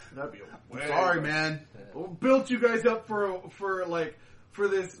That'd be a way. Sorry, man. We'll built you guys up for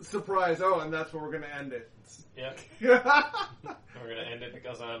this surprise. Oh, and that's where we're gonna end it. Yep. We're gonna end it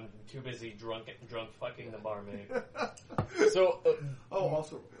because I'm too busy drunk fucking the barmaid. So,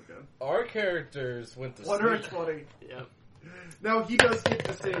 also again. our characters went to 120. Yep. Now he does get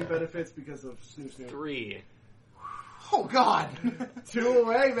the same benefits because of Snoo Snoo. 3. Oh, God. 2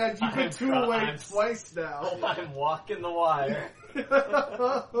 away, man. You've been I'm 2 try- away I'm twice now. I'm walking the wire.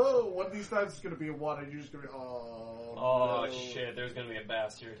 One of these times it's going to be a 1 and you're just going to be, Oh, no. shit. There's gonna be a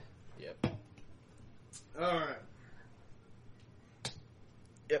bastard. Yep. Alright.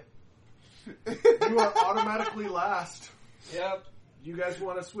 Yep. You are automatically last. Yep. You guys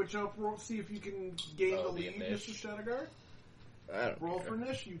want to switch up, see if you can gain the The lead, Nish. Mr. Shattergar? I don't Roll care. for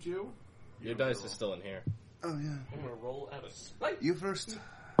Nish, you two. Your dice is still in here. Oh, yeah. I'm gonna roll out of spite. You first.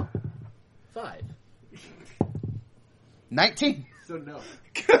 5. 19. So no.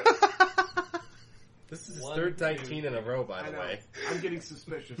 This is his 1, third 2. 19 in a row, by I the know. way. I'm getting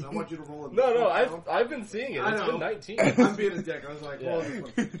suspicious. I want you to roll it. No, I've been seeing it. I It's know. been 19. I'm being a dick. I was like, Yeah. roll this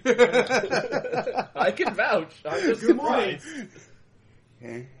one. I can vouch. I'm just Good morning. surprised.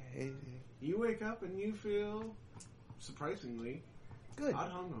 You wake up and you feel, surprisingly, Good.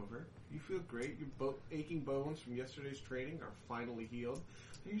 not hungover. You feel great. Your aching bones from yesterday's training are finally healed.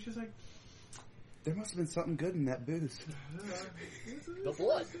 And you're just like, There must have been something good in that booze. The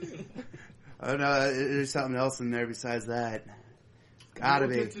blood. Oh, no, there's something else in there besides that. Gotta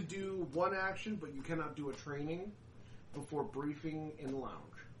you be. get to do one action, but you cannot do a training before briefing in the lounge.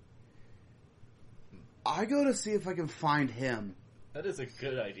 I go to see if I can find him. That is a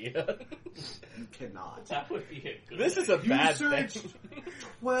good idea. You cannot. That would be a good This is a You bad searched thing.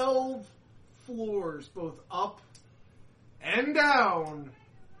 12 floors, both up and down,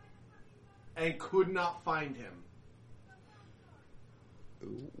 and could not find him.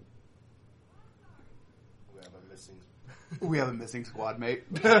 Ooh. We have a missing. We have a missing squad mate.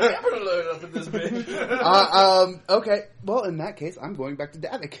 I'm gonna load up in this bitch. Okay. Well, in that case, I'm going back to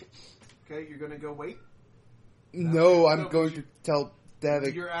Davik. Okay, you're going to go wait. No, I'm No, going but to tell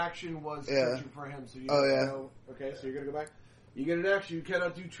Davik. Your action was Yeah. searching for him, so you Oh, gotta yeah. go. Okay, so you're going to go back. You get an action. You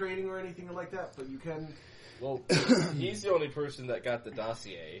cannot do training or anything like that, but you can... Well, he's the only person that got the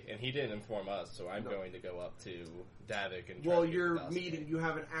dossier, and he didn't inform us, so I'm going to go up to Davik and try Well, to get your the dossier. meeting, you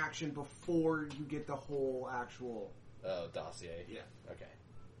have an action before you get the whole actual... Oh, dossier. Yeah. Okay.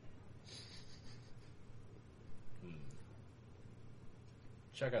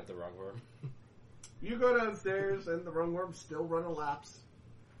 Check out the wrong worm. You go downstairs, and the Rungworm's still running laps.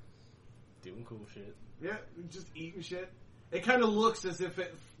 Doing cool shit. Yeah, just eating shit. It kind of looks as if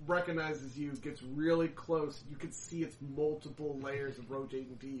it recognizes you, gets really close. You can see its multiple layers of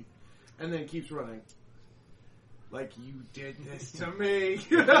rotating teeth, and then keeps running. Like, you did this to me.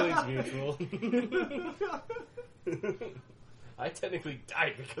 Feelings mutual. I technically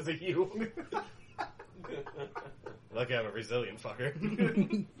died because of you. Lucky I'm a resilient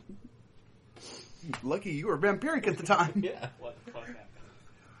fucker. Lucky you were vampiric at the time. Yeah. What the fuck happened?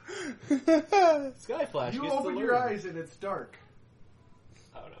 Sky Flash You gets open to your learn. eyes, and it's dark.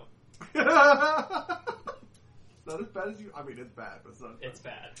 I don't know. It's not as bad as you... I mean, it's bad, but it's not... It's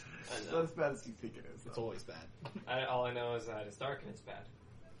bad. I It's know. not as bad as you think it is. It's though. always bad. All I know is that it's dark and it's bad.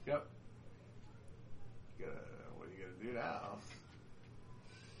 Yep. What are you gonna do now?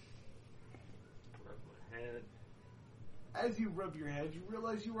 Rub my head. As you rub your head, you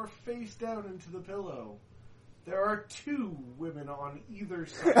realize you are face down into the pillow. There are 2 women on either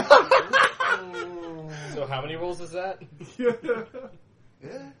side. So how many rolls is that? Yeah.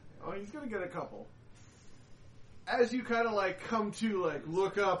 Oh, he's gonna get a couple. As you kind of like come to like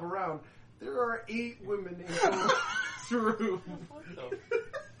look up around, there are 8 women in this room. What the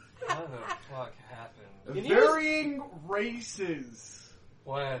fuck happened? Varying races.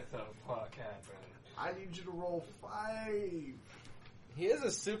 What the fuck happened? I need you to roll 5. He has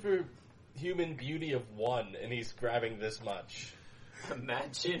a superhuman beauty of 1, and he's grabbing this much.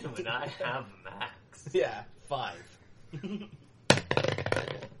 Imagine when I have max. Yeah, 5.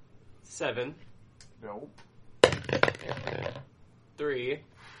 7. Nope. 3.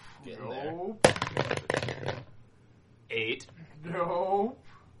 Getting there. Nope. 8. Nope.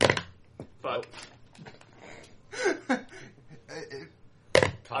 Fuck.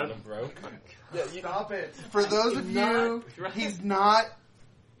 Condom broke. Yeah, Stop it. For those of you, he's not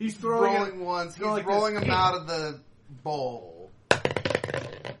He's throwing rolling ones. He's go like rolling this. them out of the bowl.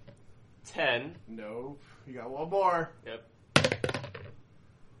 10. Nope. You got one more. Yep.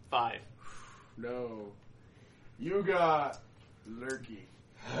 5. No. You got Lurky.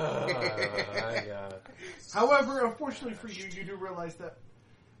 I got it. However, unfortunately for you, you do realize that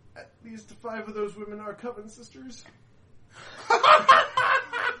At least 5 of those women are Coven sisters.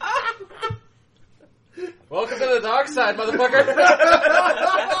 Welcome to the dark side, motherfucker.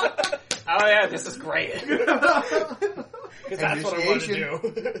 Oh yeah, this is great. Because that's what I want to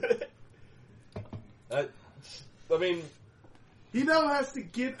do. I mean, He now has to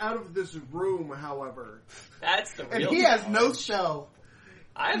get out of this room, however. That's the And real. he has no shell.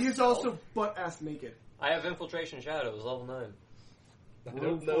 He's also butt-ass naked. I have infiltration shadows, level 9. I Room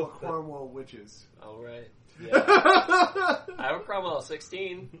don't full know. of Cromwell witches. All right. Yeah. I have a Cromwell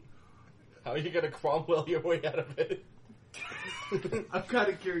 16. How are you going to Cromwell your way out of it? I'm kind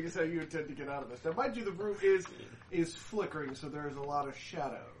of curious how you intend to get out of this. Now, mind you, the room is flickering, so there's a lot of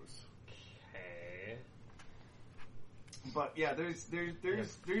shadows. Okay. But yeah, there's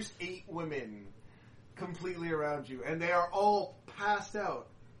 8 women completely around you, and they are all passed out.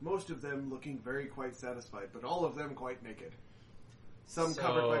 Most of them looking very quite satisfied, but all of them quite naked. Some So,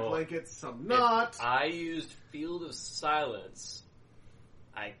 covered by blankets, some not. If I used Field of Silence,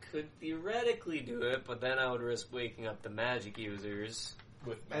 I could theoretically do it, but then I would risk waking up the magic users.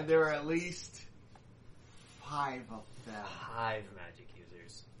 And there are at least 5 of them. 5 magic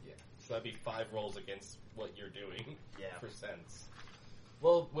users. Yeah. So that'd be 5 rolls against what you're doing. Yeah. For sense.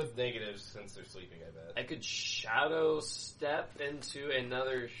 Well, with negatives, since they're sleeping, I bet. I could shadow step into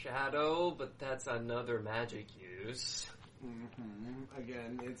another shadow, but that's another magic use. Mm-hmm.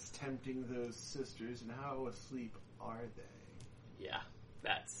 Again, it's tempting those sisters, and how asleep are they? Yeah,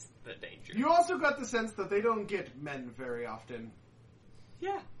 that's the danger. You also got the sense that they don't get men very often.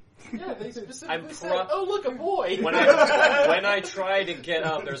 Yeah. Yeah, they specifically I'm said, oh, look, a boy! When I try to get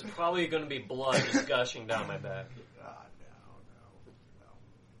up, there's probably going to be blood just gushing down my back.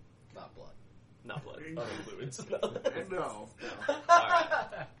 Not blood. Not blood. Other fluids. No.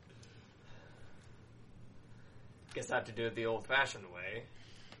 Alright. Guess I have to do it the old-fashioned way.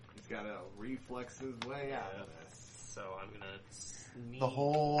 He's got to reflex his way out of this. So I'm going to sneak The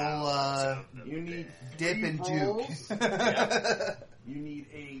whole, You need dip 3 and juke. rolls. Yeah. You need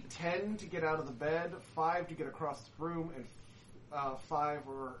a 10 to get out of the bed, 5 to get across the room, and 5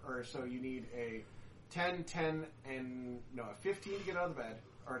 or so you need a 10, a 15 to get out of the bed,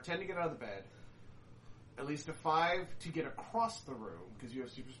 or a 10 to get out of the bed, at least a 5 to get across the room, because you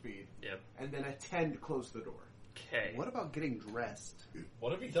have super speed, Yep. and then a 10 to close the door. Okay. What about getting dressed?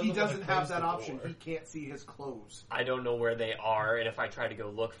 What if he He doesn't want to have close that the option. door? He can't see his clothes. I don't know where they are, and if I try to go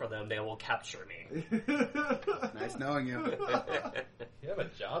look for them, they will capture me. Nice knowing you. You have a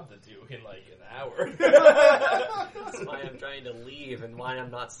job to do in like an hour. That's why I'm trying to leave and why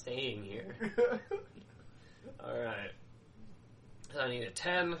I'm not staying here. Alright. I need a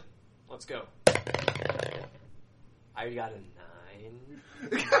 10. Let's go. I got a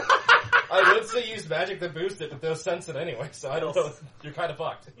 9. I would say use magic to boost it, but they'll sense it anyway, so I don't know. You're kind of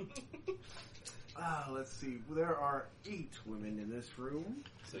fucked. Let's see. There are 8 women in this room.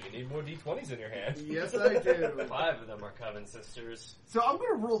 So you need more d20s in your hand. Yes, I do. 5 of them are Coven sisters. So I'm going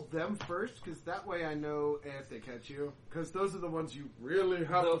to roll them first, because that way I know if they catch you. Because those are the ones you really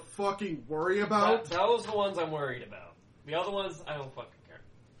have to fucking worry about. Those are the ones I'm worried about. The other ones, I don't fucking care.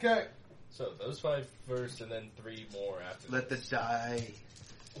 Okay. So those 5 first, and then 3 more after. Let the die.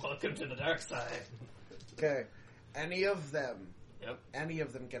 Welcome to the dark side. Okay. Any of them Yep.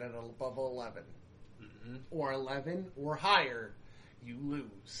 get it above 11. Mm-hmm. Or 11 or higher, you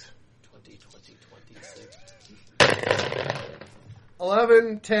lose. 20, 26.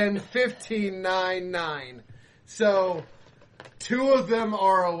 11, 10, 15, 9, 9. So, 2 of them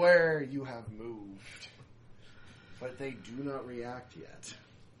are aware you have moved. But they do not react yet.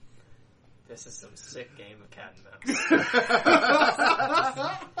 This is some sick game of cat and mouse.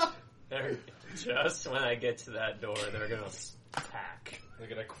 Just when I get to that door, they're gonna attack. They're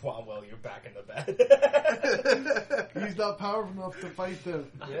gonna Cromwell you back in the bed. He's not powerful enough to fight them.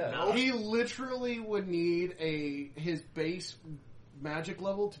 Yeah. No. He literally would need his base magic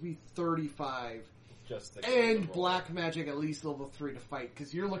level to be 35. Just to And black magic at least level 3 to fight,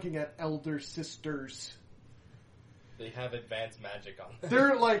 because you're looking at elder sisters. They have advanced magic on them.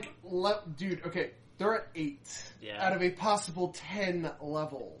 They're like, dude, okay, they're at 8 Yeah. out of a possible 10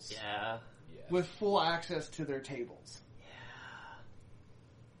 levels Yeah. Yeah. with full access to their tables.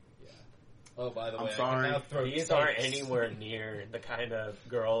 Yeah. Oh, by the I'm way, sorry. I can now throw These tapes. aren't anywhere near the kind of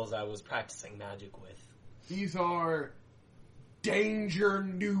girls I was practicing magic with. These are danger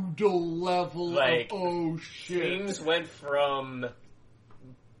noodle level Like, of, oh shit. Things went from,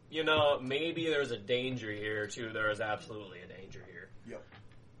 maybe there's a danger here to there is absolutely a danger here. Yep.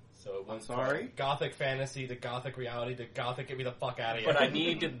 So it went sorry? from gothic fantasy to gothic reality to gothic get me the fuck out of here. But I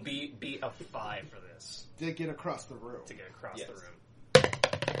need to beat a 5 for this To get across the room. to get across Yes. the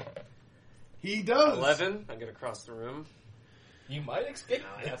room. He does. 11. I'm gonna cross the room. You might escape.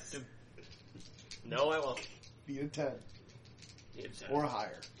 Now I have to. No, I won't. Be a 10. Need to- Or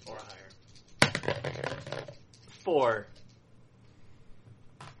higher. Or higher. 4.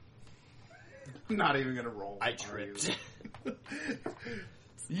 I'm not even gonna roll. I are tripped. you?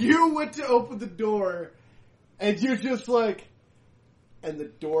 You went to open the door, and you're just like, and the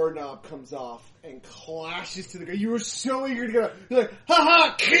doorknob comes off and clashes to the ground. You were so eager to go. You're like, ha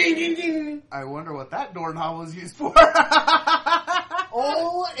ha, king, king, king. I wonder what that doorknob was used for.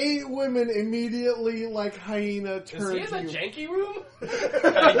 All 8 women immediately, like hyena, Is turn he in to the you. janky room?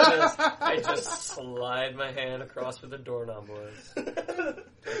 I just slide my hand across where the doorknob was.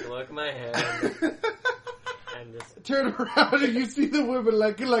 Take a look at my hand. And just, Turn around and you see the women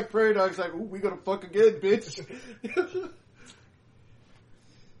like prairie dogs, like, ooh, we gonna fuck again, bitch.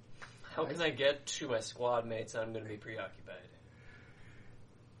 how can I get to my squad mates? I'm going to be preoccupied.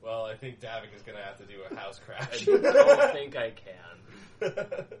 Well, I think Davik is going to have to do a house I crash. don't think I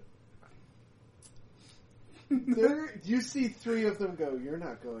can. There, you see 3 of them go. You're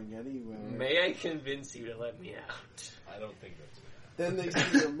not going anywhere. May I convince you to let me out? I don't think that's Then they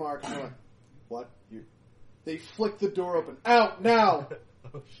see your mark. And they're like, what? They flick the door open. Out now.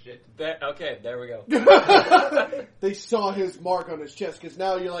 Oh shit. Okay, there we go. They saw his mark on his chest because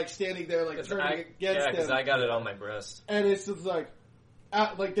now you're like standing there, like turning against because him, I got it on my breast. and it's just like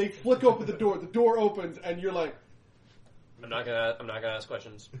they flick open the door. The door opens, and you're like, I'm not gonna ask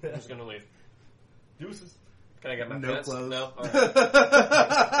questions. I'm just gonna leave. Deuces. Can I get my No pants? clothes. No. All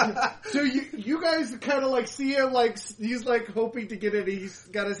right. so you guys kind of like see him like he's like hoping to get in. He's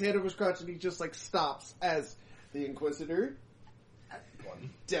got his hand over his crotch, and he just like stops as the Inquisitor, 1,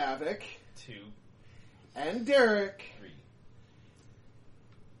 Davik, 2, and Derek,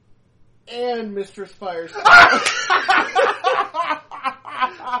 3. and Mistress Firestone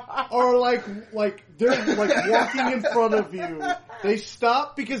are like they're like walking in front of you. They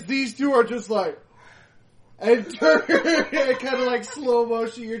stop because these 2 are just like and turn kind of like slow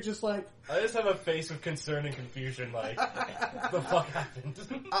motion. You're just like I just have a face of concern and confusion, like, what the fuck happened?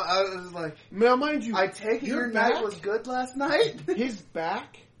 I was like, now, mind you, I take it your back, night was good last night? his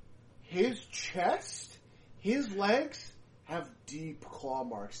back, his chest, his legs have deep claw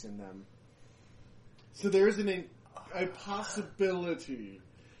marks in them. So there's a possibility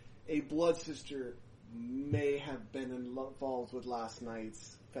a blood sister may have been involved with last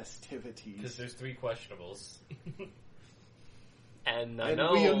night's Because festivities. there's 3 questionables. And I And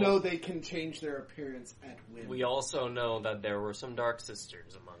know, we know they can change their appearance at will. we also know that there were some dark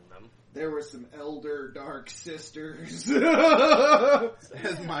sisters among them. There were some elder dark sisters.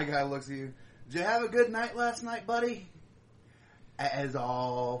 As my guy looks at you, did you have a good night last night, buddy? As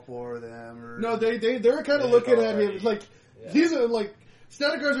all 4 of them are... No, they're kind of They've looking at him already- like yeah. these are like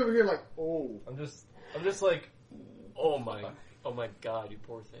Staticar's over here like, oh. I'm just like, Oh my god, you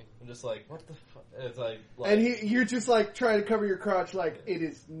poor thing. I'm just like, what the fuck? It's like And you're just like trying to cover your crotch like it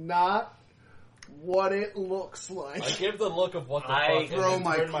is not what it looks like. I give the look of what the I fuck and throw then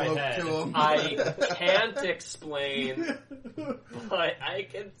my turn my cloak head. to him. I can't explain, but I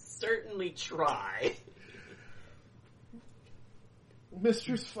can certainly try.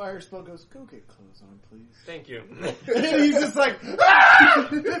 Mistress Firespell goes, go get clothes on, please. Thank you. And he's just like,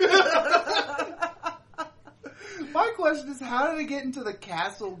 My question is, how did it get into the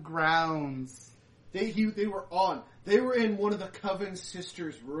castle grounds? they were in one of the Coven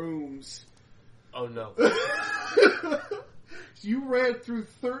sisters' rooms. Oh no. You ran through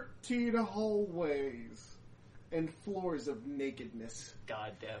 13 hallways and floors of nakedness.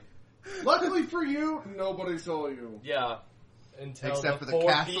 God damn. Luckily for you, nobody saw you. Yeah. Until Except for the 4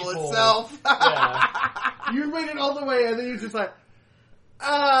 castle people- itself. Yeah. You made it all the way, and then you're just like,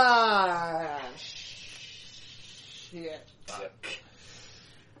 shit.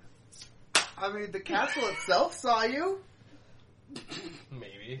 I mean, the castle itself saw you.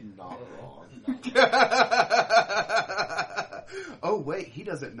 Maybe. Not wrong. Oh, wait, he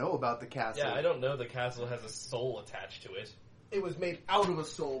doesn't know about the castle. Yeah, I don't know the castle has a soul attached to it. It was made out of a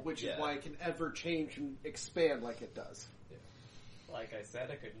soul, which Yeah. is why it can ever change and expand like it does. Like I said,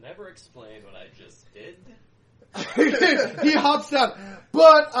 I could never explain what I just did, He hops down,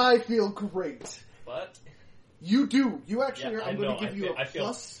 but I feel great. but You do. You actually Yeah, are. I I'm going know, to give I you feel- a I feel-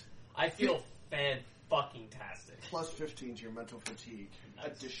 plus I feel fan-fucking-tastic. plus 15 to your mental fatigue. Nice.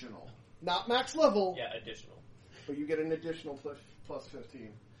 Additional. Not max level, Yeah, additional. but you get an additional plus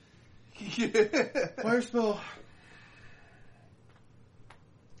 15. Fire spell.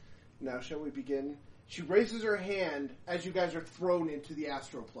 Now, shall we begin? She raises her hand as you guys are thrown into the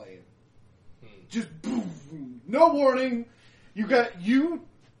astral plane. Just boom, no warning. You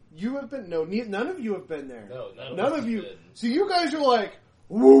You have been none of you have been there. No, none of you. Been. So you guys are like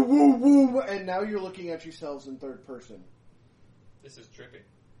woo woo woo, and now you're looking at yourselves in third person. This is trippy.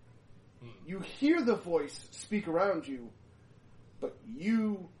 You hear the voice speak around you, but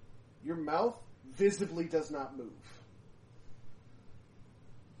your mouth visibly does not move.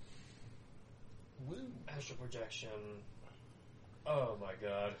 Woo. Astral projection. Oh my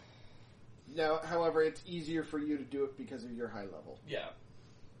god. Now, however, it's easier for you to do it because of your high level. Yeah.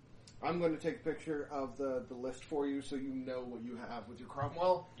 I'm going to take a picture of the list for you so you know what you have with your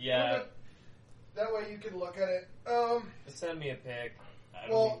Cromwell. Yeah. That way you can look at it. Just send me a pic.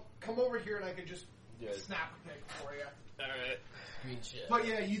 Come over here and I can just snap a pic for you. Alright. Green shit. But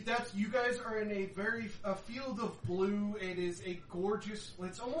yeah, you guys are in a field of blue. It is a gorgeous.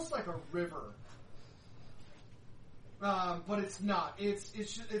 It's almost like a river. But it's not.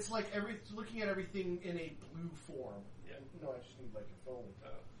 It's like looking at everything in a blue form. Yeah. No, I just need like your phone.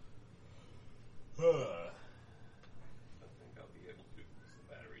 I think I'll be able to use the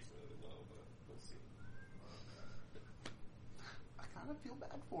batteries really low, but we'll see. I kind of feel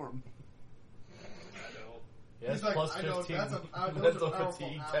bad for him. I don't. Yeah, He's like, plus I know, 15 those are mental powerful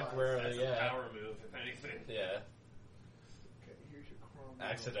fatigue allies. temporarily. That's a Yeah. power move, if anything. Yeah. Okay, here's your Cromwell.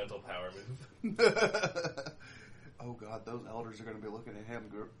 Accidental power move. Oh god, those elders are going to be looking at him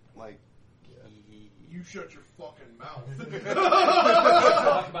like. You shut your fucking mouth.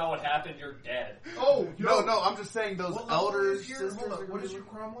 Talk about what happened, you're dead. Oh, No, I'm just saying those what level elders. is your, sisters hold are on, gonna what be is your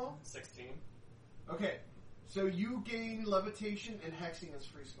looking- Cromwell? 16. Okay, so you gain levitation and hexing as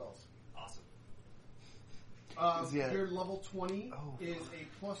free spells. Awesome. Yeah. Your level 20 Oh, is a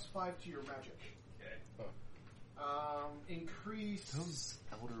 +5 to your magic. Okay. Increase Those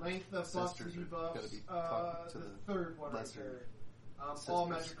elder length of buffs sisters and are debuffs. going to be talking to The the third one right lesser there. All sisters.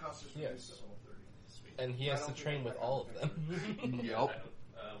 magic costs is Yes. reduced at level 30. Sweet. And he has I to don't train think with I all of have them. Yep.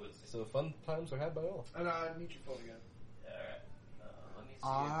 We'll see. So fun times are had by all. And I need your phone again. Alright. Let me see.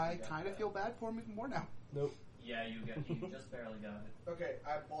 I if you got kind of that. feel bad for him even more now. Nope. Yeah, you just barely got it. Okay,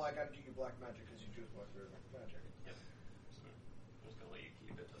 I gotta do you black magic because you chose black magic. Yep. So, I'm just gonna let you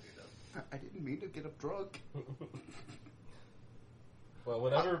keep it till you're done. I didn't mean to get him drunk. Well,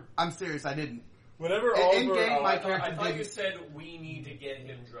 whenever I'm serious, I didn't. whenever In- Oliver, in-game, my I character thought you didn't. said we need to get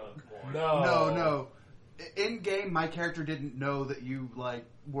him drunk more. No. In game, my character didn't know that you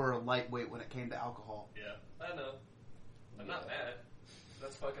were a lightweight when it came to alcohol. Yeah, I know. I'm not mad.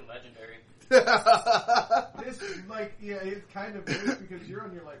 That's fucking legendary. This it kind of is because you're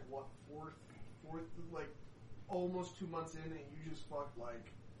on your fourth, almost 2 months in, and you just fucked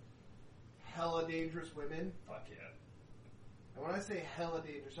hella dangerous women. Fuck yeah. And when I say hella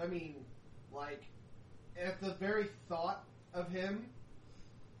dangerous, I mean at the very thought of him,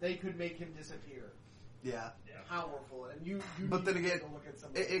 they could make him disappear. Yeah. Powerful, and you But need then to again, take a look at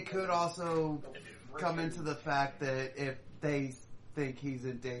some. It could also the come freaking- into the fact that if they think he's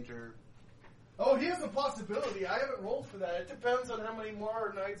in danger. Oh, he has a possibility. I haven't rolled for that. It depends on how many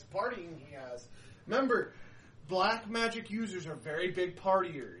more nights partying he has. Remember, black magic users are very big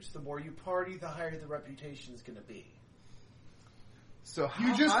partiers. The more you party, the higher the reputation is going to be. So how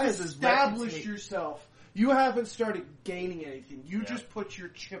You just high is his established reputation? yourself. You haven't started gaining anything. You Yeah. just put your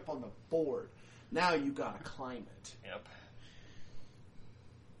chip on the board. Now you got to climb it. Yep.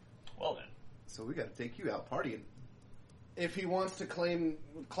 Well then. So we got to take you out partying. If he wants to climb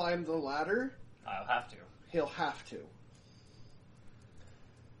the ladder, I'll have to. he'll have to.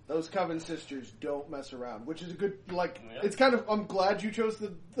 Those Coven sisters don't mess around, which is a good, it's kind of, I'm glad you chose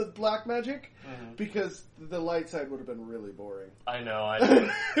the black magic, because the light side would have been really boring. I know,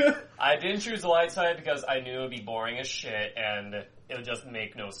 I didn't choose the light side because I knew it would be boring as shit, and it would just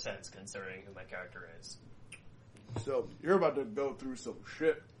make no sense considering who my character is. So, you're about to go through some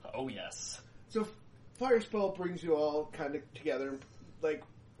shit. Oh yes. So, Fire Spell brings you all kind of together,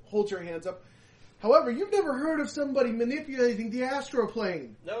 holds your hands up. However, you've never heard of somebody manipulating the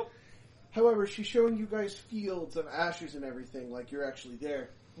astroplane. Nope. However, she's showing you guys fields of ashes and everything, like you're actually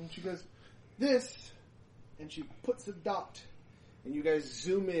there. And she goes, this, and she puts a dot, and you guys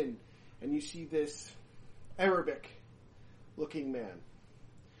zoom in, and you see this Arabic-looking man.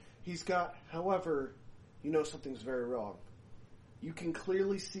 He's got, however, you know something's very wrong. You can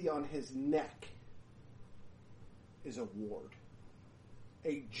clearly see on his neck is a ward.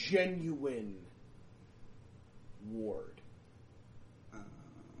 A genuine ward.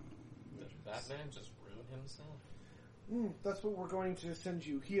 Did Batman just ruin himself? That's what we're going to send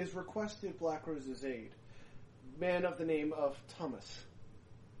you. He has requested Black Rose's aid. Man of the name of Thomas.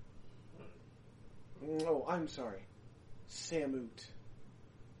 Oh, I'm sorry. Samut.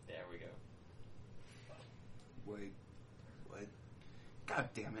 There we go. Wait, what? God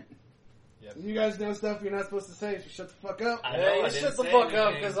damn it. You guys know stuff you're not supposed to say, so shut the fuck up. I know, Hey, I you didn't shut the say fuck up,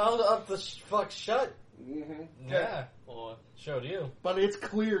 anything. because I'll up the fuck shut. Mm-hmm. Yeah, Well, showed you. But it's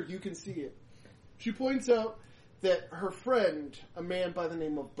clear, you can see it. She points out that her friend, a man by the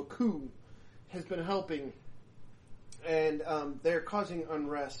name of Baku, has been helping, and they're causing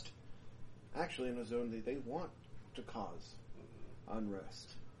unrest. Actually, in a zone that they want to cause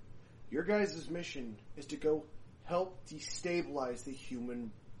unrest. Your guys' mission is to go help destabilize the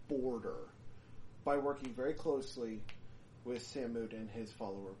human border by working very closely with Samut and his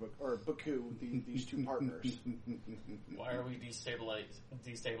follower, or Baku, these two partners. why are we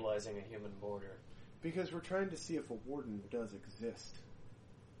destabilizing a human border? Because we're trying to see if a warden does exist.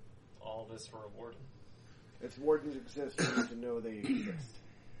 All this for a warden? If wardens exist, we need to know they exist.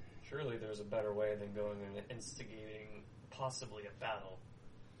 Surely there's a better way than going and instigating possibly a battle.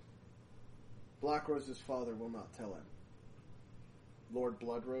 Blackrose's father will not tell him. Lord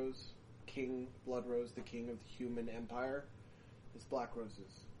Bloodrose, King Bloodrose, the king of the human empire, is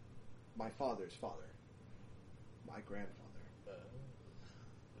Blackrose's, my father's father. My grandfather.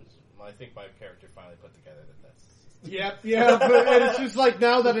 I think my character finally put together that that's... Yep, but and it's just like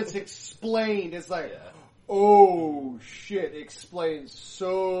now that it's explained, it's like, Yeah. oh shit, explains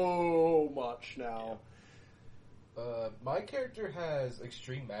so much now. My character has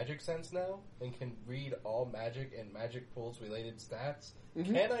extreme magic sense now and can read all magic and magic pulse related stats. Mhm.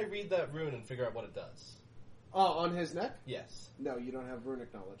 Can I read that rune and figure out what it does? On his neck? Yes. No, you don't have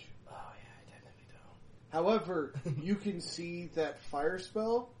runic knowledge. Oh yeah, I definitely don't. However, you can see that fire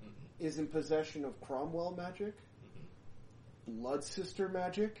spell is in possession of Cromwell magic, Blood Sister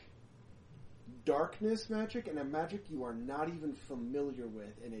magic, darkness magic, and a magic you are not even familiar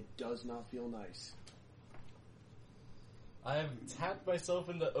with, and it does not feel nice. I have tapped myself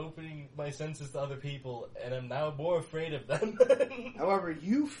into opening my senses to other people, and I'm now more afraid of them. However,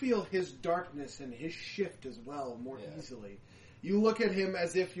 you feel his darkness and his shift as well more easily. You look at him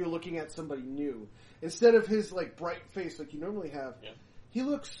as if you're looking at somebody new. Instead of his like bright face like you normally have, he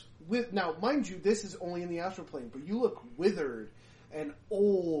looks with now, mind you, this is only in the astral plane, but you look withered and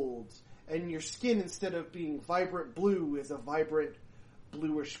old, and your skin instead of being vibrant blue is a vibrant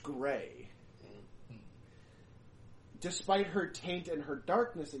bluish gray. Despite her taint and her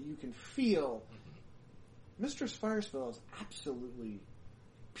darkness that you can feel, Mistress Firespell is absolutely,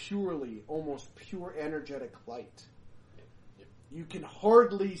 purely, almost pure energetic light. You can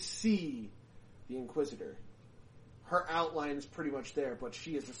hardly see the Inquisitor. Her outline is pretty much there, but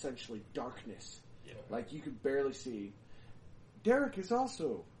she is essentially darkness. Yeah. Like, you can barely see. Derek is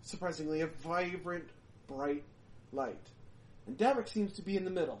also, surprisingly, a vibrant, bright light. And Davik seems to be in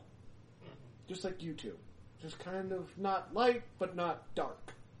the middle. Just like you two. Just kind of not light, but not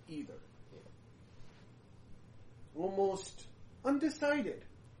dark either. Yeah. Almost undecided.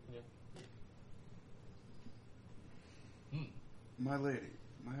 Yeah. My lady,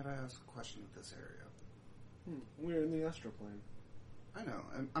 might I ask a question of this area? We're in the astral plane. I know.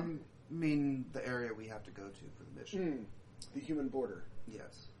 I mean the area we have to go to for the mission. The human border.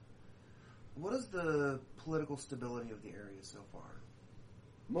 Yes. What is the political stability of the area so far?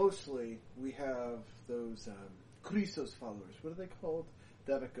 Mostly, we have those Christos followers. What are they called?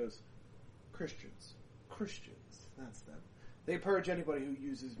 Davik goes, Christians. Christians. That's them. They purge anybody who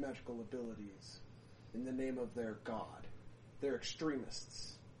uses magical abilities in the name of their god. They're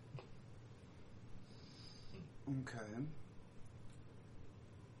extremists. Okay.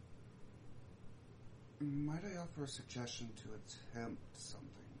 Might I offer a suggestion to attempt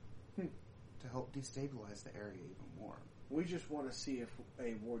something to help destabilize the area even more? We just want to see if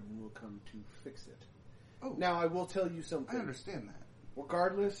a warden will come to fix it. Oh, Now, I will tell you something. I understand that.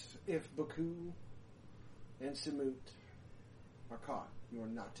 Regardless if Baku and Samut are caught, you are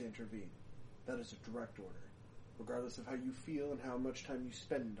not to intervene. That is a direct order. Regardless of how you feel and how much time you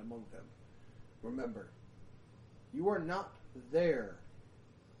spend among them. Remember, you are not there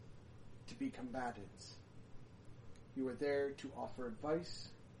to be combatants. You are there to offer advice,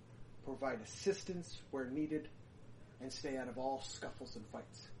 provide assistance where needed, and stay out of all scuffles and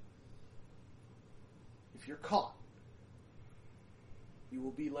fights. If you're caught, you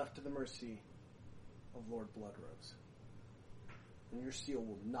will be left to the mercy of Lord Bloodrose. And your seal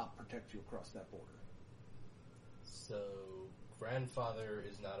will not protect you across that border. So, grandfather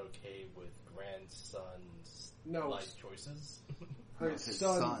is not okay with grandson's No. life choices? Her His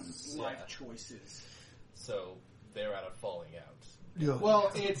son's sons. life Yeah. choices. So, they're at a falling out. Yeah.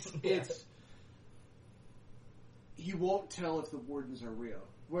 Well, it's he won't tell if the wardens are real.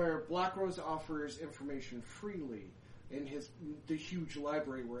 Where Black Rose offers information freely, in the huge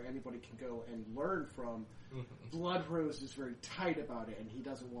library where anybody can go and learn from. Bloodrose is very tight about it, and he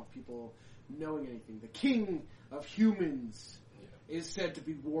doesn't want people knowing anything. The king of humans is said to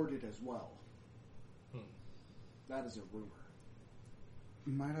be warded as well. That is a rumor.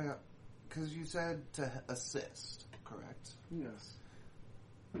 Might I... Because you said to assist, correct? Yes.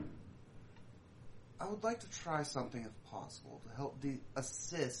 I would like to try something if possible to help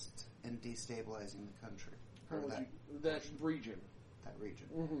assist in destabilizing the country. How Or would that you, that region. that region.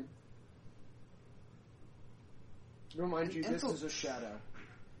 Mm-hmm. Remind you, this Infil- is a shadow.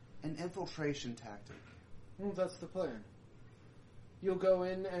 An infiltration tactic. Well, that's the plan. You'll go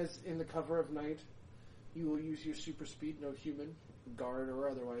in as in the cover of night. You will use your super speed. No human, guard or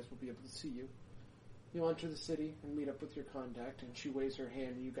otherwise, will be able to see you. You'll enter the city and meet up with your contact, and she waves her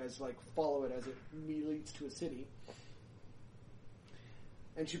hand, and you guys follow it as it leads to a city.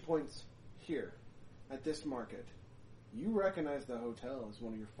 And she points here, at this market. You recognize the hotel as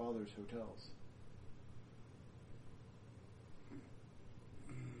one of your father's hotels.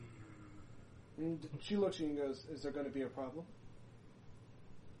 And she looks at you and goes, "Is there going to be a problem?"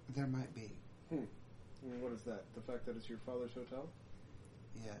 There might be. And what is that? The fact that it's your father's hotel?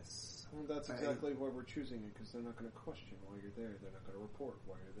 Yes. Well, that's exactly why we're choosing it, because they're not going to question why you're there. They're not going to report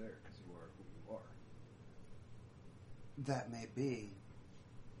why you're there, because you are who you are. That may be.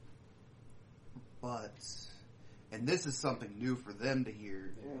 But... And this is something new for them to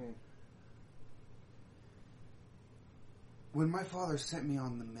hear. When my father sent me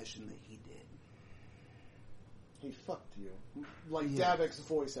on the mission that he did... He fucked you. Like Yeah. Davek's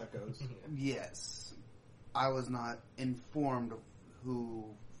voice echoes. Yes. I was not informed of who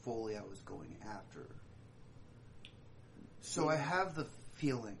fully I was going after. So I have the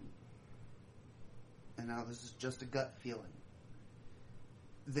feeling, and now this is just a gut feeling,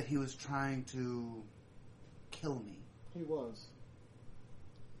 that he was trying to kill me. He was.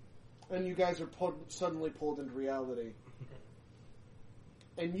 And you guys are suddenly pulled into reality.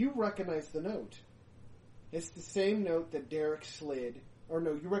 And you recognize the note. It's the same note that Derek slid. Or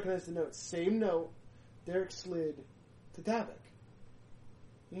no, you recognize the note. Same note Derek slid to Davik.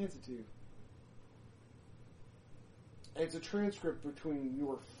 He hands it to you. And it's a transcript between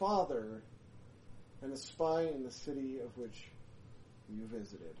your father and a spy in the city of which you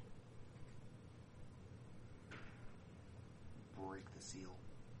visited. Break the seal.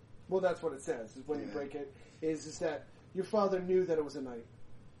 Well, that's what it says. Is when you break it, is that your father knew that it was a night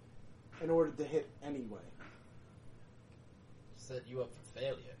and ordered the hit anyway. Set you up for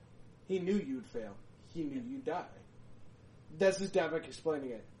failure. He knew you'd fail. He knew you'd die. This is Davik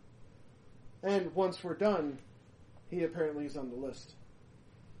explaining it. And once we're done, he apparently is on the list.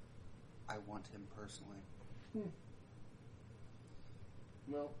 I want him personally.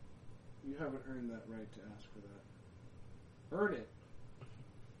 Well, you haven't earned that right to ask for that. Earn it.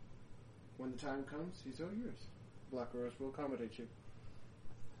 When the time comes, he's all yours. Black Rose will accommodate you.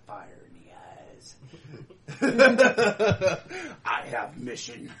 Fire in the eyes. I have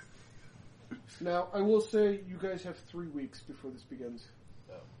mission. Now, I will say you guys have 3 weeks before this begins.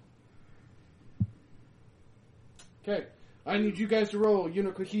 Okay, I need you guys to roll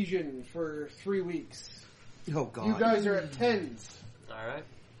unit cohesion for 3 weeks. Oh, God. You guys are at 10s. Alright.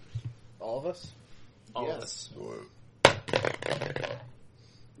 All of us? All of Yes. us.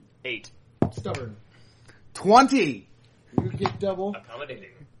 8. Stubborn. 20! You get double. Accommodating.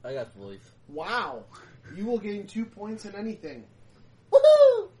 I got belief. Wow. You will gain 2 points in anything.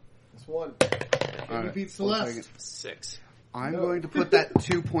 Woohoo! That's 1. And you Alright, beat one Celeste. second. 6. I'm No. going to put that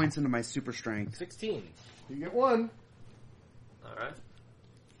 2 points into my super strength. 16. You get 1. Alright.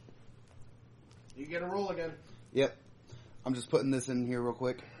 You get a roll again. Yep. I'm just putting this in here real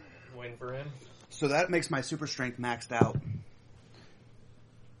quick. Waiting for him. So that makes my super strength maxed out.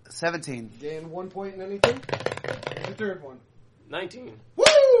 17. Gain 1 point in anything. What's the third one? 19.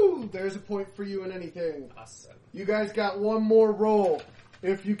 Woo! There's a point for you in anything. Awesome. You guys got one more roll.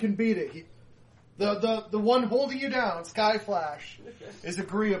 If you can beat it. The one holding you down, Sky Flash, is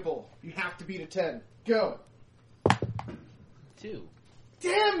agreeable. You have to beat a 10. Go. 2.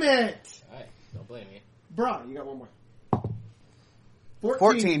 Damn it! Alright, don't blame me. Bruh, you got one more.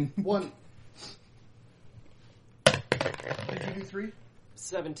 14. 1. Did you do 3?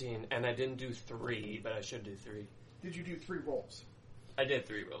 17, and I didn't do 3, but I should do 3. Did you do 3 rolls? I did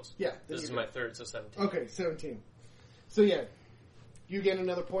 3 rolls. Yeah. then This you is did. my third, so 17. Okay, 17. So yeah, you get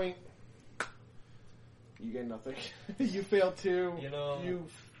another point. You get nothing. You failed 2. You know- You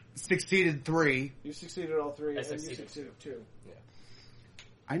Succeeded 3. succeeded all 3, I and you succeeded succeeded 2.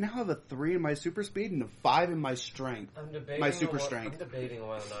 I now have a 3 in my super speed and a 5 in my strength. I'm debating My super on what- strength. I'm debating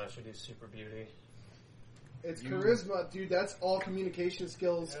whether or not I should do super beauty. It's charisma, dude. That's all communication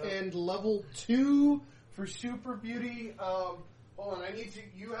skills. And level 2 for super beauty. Hold on, I need to.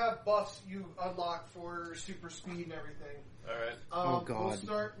 You have buffs you unlock for super speed and everything. All right. Oh, God. We'll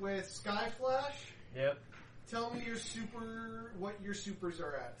start with Sky Flash. Yep. Tell me what your supers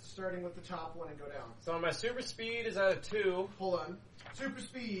are at, starting with the top one and go down. So my super speed is at a 2. Hold on. Super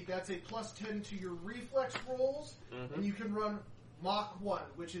speed, that's a plus 10 to your reflex rolls, and you can run Mach 1,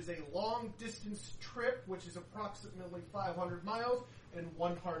 which is a long distance trip, which is approximately 500 miles in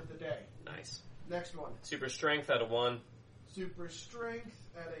one part of the day. Nice. Next one. Super strength at a 1. Super strength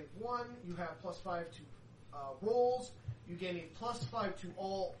at a 1. You have plus 5 to rolls. You gain a plus 5 to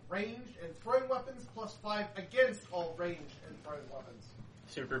all ranged and throwing weapons, plus 5 against all ranged and throwing weapons.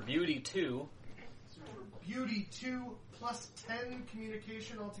 Super beauty 2. Super beauty 2, plus 10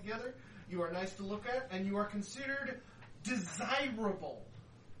 communication altogether. You are nice to look at, and you are considered desirable.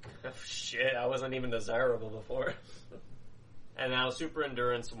 Oh, shit, I wasn't even desirable before. And now super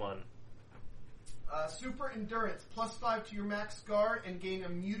endurance 1. Super endurance, plus 5 to your max guard, and gain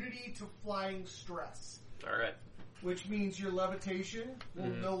immunity to flying stress. All right. Which means your levitation will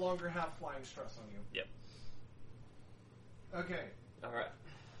no longer have flying stress on you. Yep. Okay. All right.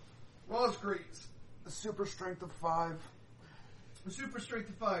 Rosgreaves. Super strength of 5. Super strength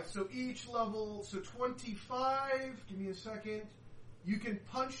of 5. So each level, so 25, give me a second. You can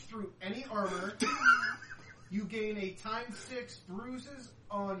punch through any armor. You gain a ×6 bruises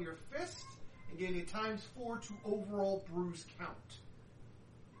on your fist, and gain a ×4 to overall bruise count.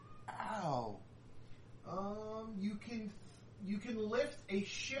 Ow. You can lift a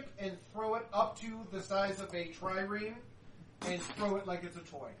ship and throw it up to the size of a trireme and throw it like it's a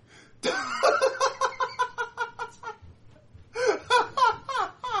toy.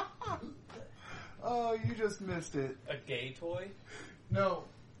 Oh, you just missed it. A gay toy? No,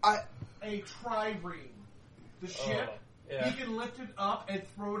 a trireme. The ship, yeah. you can lift it up and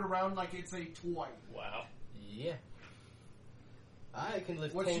throw it around like it's a toy. Wow. Yeah. I can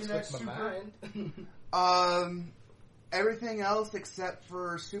lift What's things your next with my super? mind. Everything else except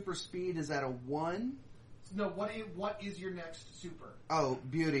for super speed is at a 1. No, what is your next super? Oh,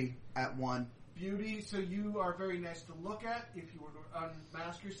 beauty at 1. Beauty, so you are very nice to look at if you were to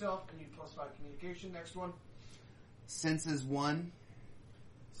unmask yourself, and you plus 5 communication. Next one. Senses 1.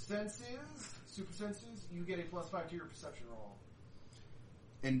 Senses, super senses, you get a plus 5 to your perception roll.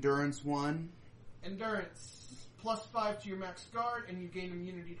 Endurance 1. Endurance, plus 5 to your max guard, and you gain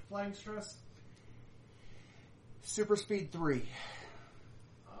immunity to flying stress. Super speed 3.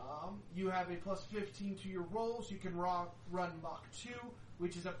 You have a plus 15 to your rolls. You can run Mach 2,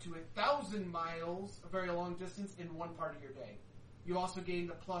 which is up to 1,000 miles, a very long distance, in one part of your day. You also gain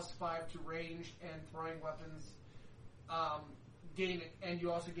the plus 5 to ranged and throwing weapons. And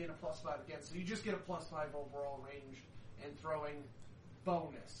you also gain a plus 5 again. So you just get a plus 5 overall ranged and throwing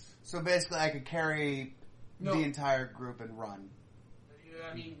bonus. So basically I could carry the entire group and run.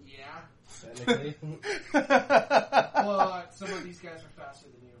 I mean, yeah. Technically. But some of these guys are faster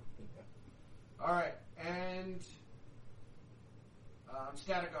than you. Alright, and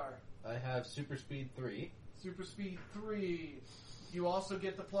Statigar. I have super speed 3. Super speed 3. You also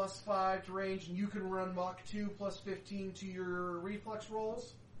get the plus 5 to range, and you can run Mach 2 plus 15 to your reflex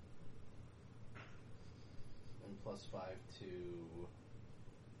rolls. And plus 5 to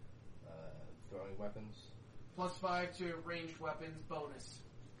throwing weapons. Plus 5 to ranged weapons bonus.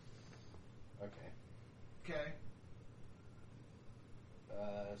 Okay. Okay.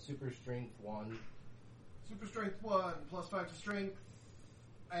 Super strength 1. Super strength 1, plus 5 to strength,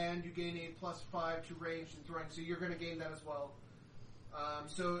 and you gain a plus 5 to ranged and throwing, so you're going to gain that as well.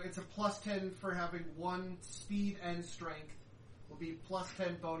 So it's a plus 10 for having 1 speed and strength. Will be plus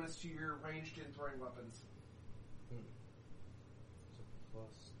 10 bonus to your ranged and throwing weapons. So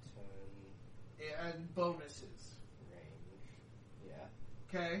plus 10 And bonuses. range. Yeah.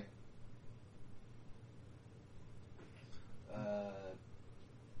 Okay. I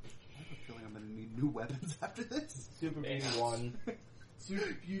have a feeling I'm going to need new weapons after this. Super beauty 1.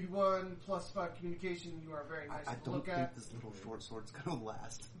 Super beauty 1, plus 5 communication, you are very nice I to don't look think at. this little short sword's going to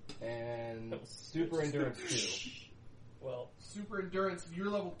last. And super endurance 2. Well, Super endurance, you're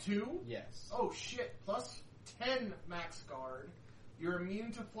level 2? Yes. Oh shit, plus 10 max guard. You're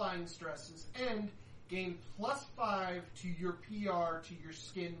immune to flying stresses, and gain plus 5 to your PR to your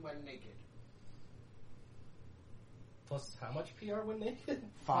skin when naked. Plus how much PR when naked?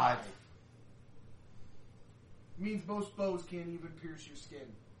 5. Means most bows can't even pierce your skin.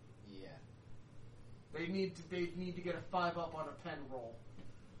 Yeah. They need to get a 5 up on a pen roll.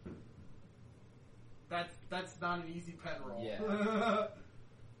 That's not an easy pen roll. Yeah.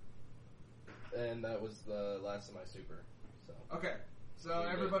 And that was the last of my super. So Okay. So Very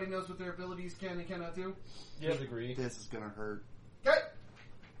good. everybody knows what their abilities can and cannot do? yeah, agree. This is gonna hurt. Okay.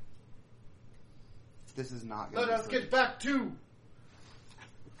 This is not gonna Let us be get back to...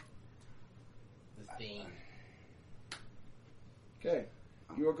 The theme. Okay.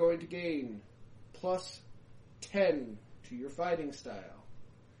 You are going to gain plus 10 to your fighting style.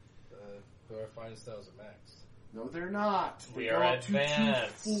 Our fighting styles are max. No, they're not. We They are go up to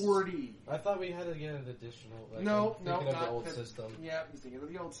advanced. 240. I thought we had to get an additional. Like, No, I'm no, thinking of not the old that- system. Yeah, I'm thinking of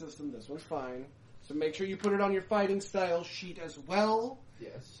the old system. This one's fine. So make sure you put it on your fighting style sheet as well.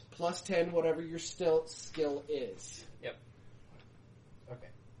 Yes. Plus 10, whatever your skill is. Okay.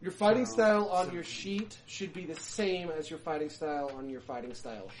 Your fighting So, style on 17. your sheet should be the same as your fighting style on your fighting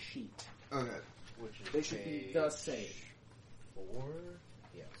style sheet. Okay. Which is They should be the same. 4.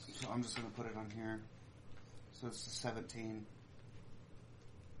 Yes. So I'm just gonna put it on here. So it's a 17.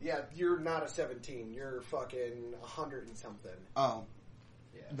 Yeah, you're not a 17. You're fucking 100 and something. Oh.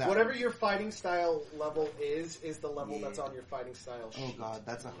 Yeah. That Whatever your fighting style level is the level Yeah. that's on your fighting style sheet. Oh god,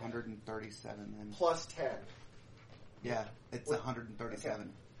 that's 137 then. Plus 10. Yeah, it's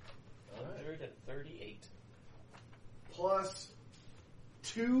 137. 138. Plus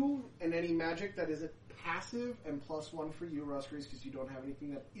 2 in any magic that isn't passive, and plus 1 for you, Ruskers, because you don't have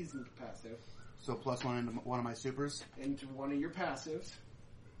anything that isn't passive. So plus 1 into one of my supers. Into one of your passives.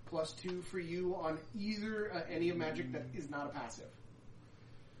 Plus 2 for you on either any magic that is not a passive.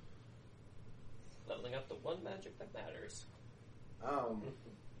 Leveling up the one magic that matters.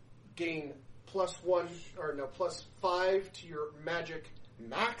 Gain plus 5 to your magic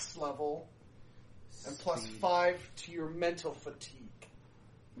max level, and plus 5 to your mental fatigue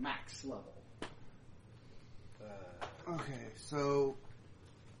max level. Okay, so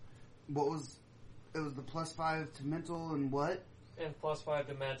what was it? Was the plus 5 to mental and what? And plus 5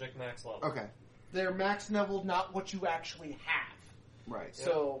 to magic max level. Okay, Their max level, not what you actually have. right.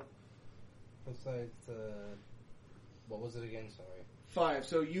 So Besides, what was it again? Sorry. 5.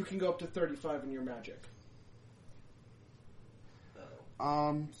 So you can go up to 35 in your magic.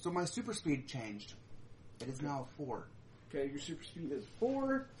 So my super speed changed. It is now a 4. Okay, your super speed is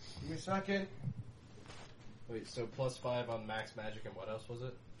 4. Give me a second. Wait, so plus 5 on max magic, and what else was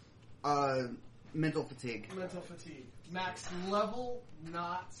it? Mental fatigue. Mental fatigue. Max level,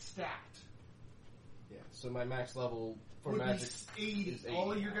 not stacked. Yeah. So my max level for Would magic be 80. is 80.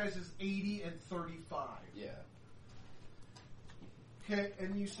 All of your guys is 80 and 35. Yeah. Okay,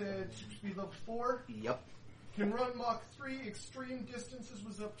 and you said super speed level 4. Yep. Can run Mach 3. Extreme distances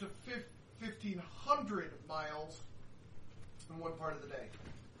was up to 1,500 miles in one part of the day.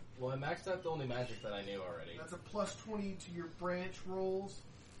 Well, I maxed out the only magic that I knew already. That's a plus 20 to your branch rolls,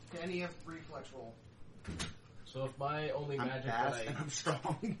 to any reflex roll. So if my only I'm magic fast that and I... I'm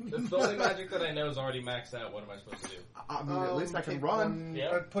strong. If the only magic that I know is already maxed out, what am I supposed to do? I mean, at least I can take run. one-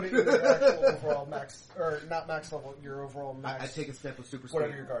 Yeah. Put it in your actual overall max, or not max level, your overall I max. take a step with super speed.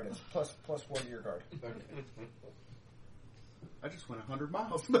 whatever your guard is. Plus 1 to your guard. Okay. I just went 100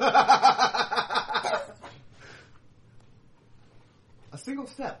 miles. A single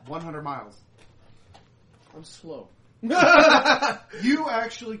step, 100 miles. I'm slow. You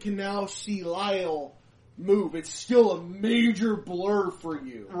actually can now see Lyle move. It's still a major blur for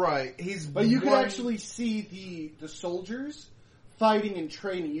you. Right. He's But you can actually see the soldiers fighting and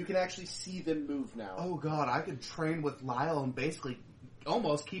training. You can actually see them move now. Oh god, I could train with Lyle and basically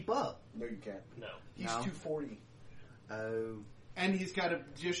almost keep up. No, you can't. No. He's No. 240. Oh. And he's got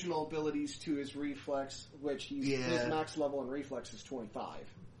additional abilities to his reflex, which his Yeah. max level in reflex is 25.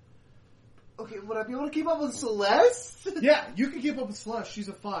 Okay, would I be able to keep up with Celeste? Yeah, you can keep up with Celeste. She's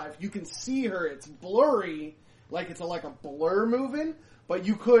a 5. You can see her. It's blurry, like it's like a blur moving, but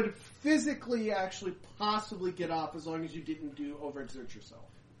you could physically actually possibly get up as long as you didn't overexert yourself.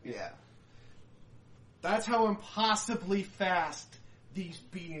 Yeah. That's how impossibly fast these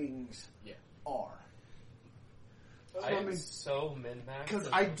beings Yeah. are. I am so min-max. Because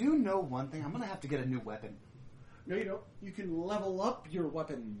I do know one thing. I'm going to have to get a new weapon. No, you don't. You can level up your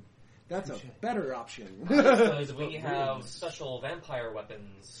weapon. That's a Touche. better option. Because we have special vampire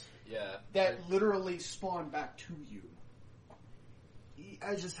weapons. Yeah. That literally spawn back to you.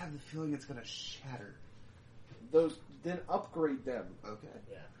 I just have the feeling it's going to shatter. Those then upgrade them. Okay.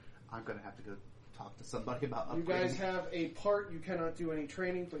 Yeah. I'm going to have to go talk to somebody about upgrading. You guys have a part. You cannot do any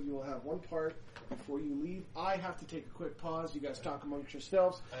training, but you will have one part before you leave. I have to take a quick pause. You guys talk amongst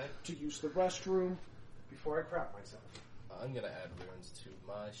yourselves to use the restroom before I crap myself. I'm gonna add runes to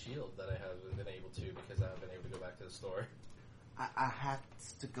my shield that I haven't been able to because I haven't been able to go back to the store. I have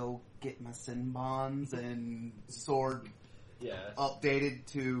to go get my sin bonds and sword Yeah. updated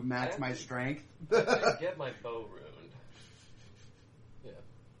to match my strength. I get my bow ruined. Yeah.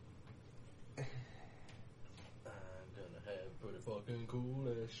 I'm gonna have pretty fucking cool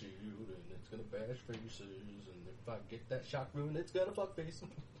ass shield, and it's gonna bash faces, and if I get that shock rune, it's gonna fuck face.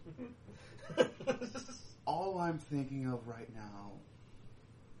 All I'm thinking of right now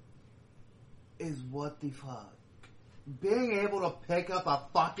is what the fuck? Being able to pick up a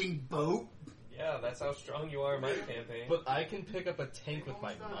fucking boat? Yeah, that's how strong you are in my campaign. But I can pick up a tank with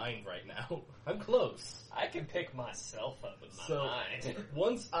my mind right now. I'm close. I can pick myself up with my So, mind.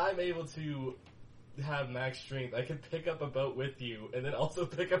 once I'm able to have max strength, I can pick up a boat with you, and then also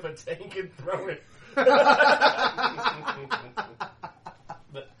pick up a tank and throw it.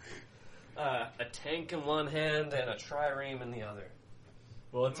 A tank in one hand and a trireme in the other.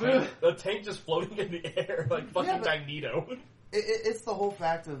 Well, a tank just floating in the air like fucking Yeah, but- Magneto. It's the whole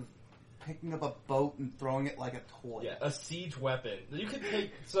fact of picking up a boat and throwing it like a toy. Yeah, a siege weapon. You could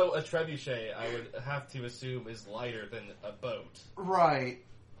take... So, a trebuchet, I would have to assume, is lighter than a boat. Right.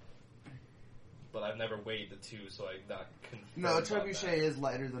 But I've never weighed the two, so I'm not confirmed. No, a on trebuchet that. is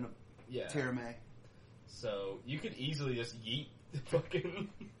lighter than a Yeah. Tirame. So, you could easily just yeet fucking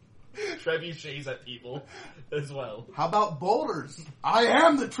trebuchets at people as well. How about boulders? I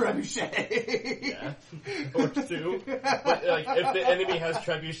am the trebuchet! Yeah. Or two. But, like, if the enemy has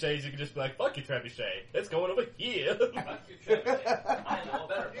trebuchets, you can just be like, fuck your trebuchet. It's going over here. I know a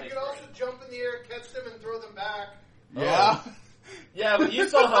better You place can for also it. jump in the air, catch them, and throw them back. Yeah. Yeah, but you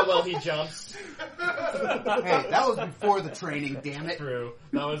saw how well he jumps. Hey, that was before the training, damn it. True.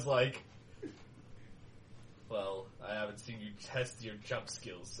 That was like... Well, I haven't seen you test your jump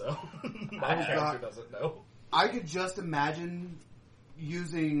skills, so my Oh, character God. doesn't know. I could just imagine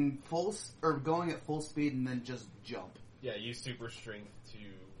using going at full speed and then just jump. Yeah, use super strength to...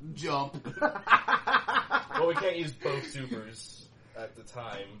 Jump. Well, we can't use both supers at the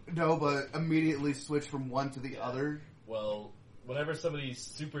time. No, but immediately switch from one to the other. Well, whenever somebody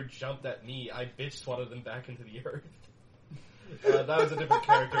super jumped at me, I bitch swatted them back into the earth. That was a different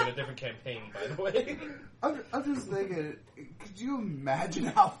character in a different campaign, by the way. I'm just thinking, could you imagine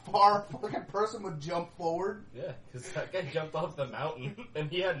how far a fucking person would jump forward? Yeah, because that guy jumped off the mountain, and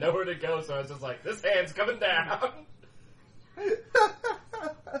he had nowhere to go, so I was just like, this hand's coming down!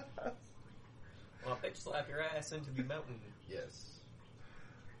 Well, bitch slap your ass into the mountain. Yes.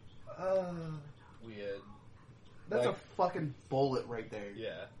 We had... That's Like- a fucking bullet right there.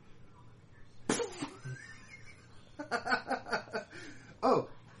 Yeah. Oh,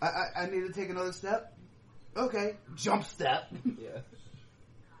 I need to take another step? Okay, jump step. Yeah.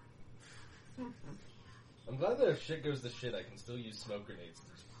 I'm glad that if shit goes to shit, I can still use smoke grenades to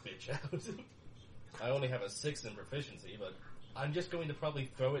just bitch out. I only have a 6 in proficiency, but I'm just going to probably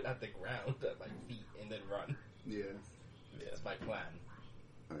throw it at the ground at my feet and then run. Yeah. That's my plan.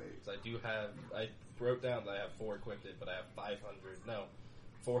 Alright. So I wrote down that I have 4 equipped, but I have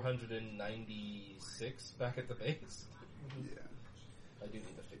 496 back at the base. Yeah. I do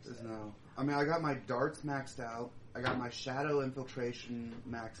need to fix that. No. I mean, I got my darts maxed out. I got my shadow infiltration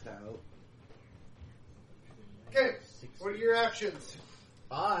maxed out. Okay, what are your actions?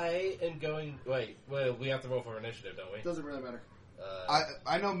 I am going... Wait, well, we have to roll for initiative, don't we? Doesn't really matter.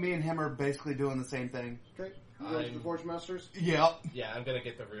 I know me and him are basically doing the same thing. Okay, you go to I'm- the Forge Masters. Yep. Yeah, I'm going to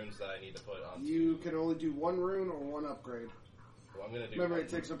get the runes that I need to put on. You can only do one rune or one upgrade. Well, I'm going to do... Remember, run it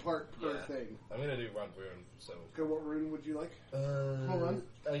takes a part per Yeah. thing. I'm going to do run rune, so... Okay, what rune would you like? Hold on.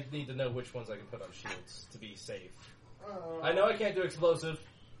 I need to know which ones I can put on shields to be safe. Uh, I know I can't do explosive.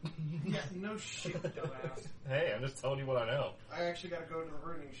 Yeah, no shit, dumbass. Hey, I'm just telling you what I know. I actually got to go to the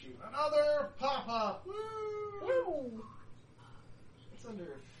runing sheet. Another pop-up! Woo! It's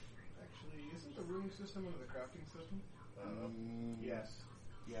under... Actually, isn't the runing system under the crafting system? I don't know. Yes.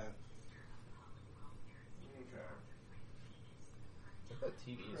 Yeah. Okay. I bet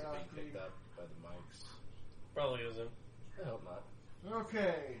TV is being picked up by the mics. Probably isn't. I hope not.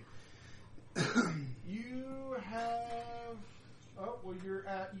 Okay. You have... Oh, well, you're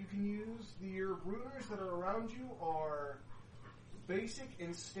at... You can use... Your runers that are around you are basic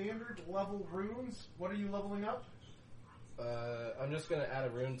and standard level runes. What are you leveling up? I'm just going to add a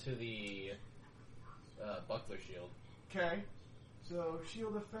rune to the buckler shield. Okay. So,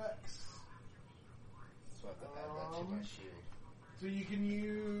 shield effects. So I have to add that to my shield. So you can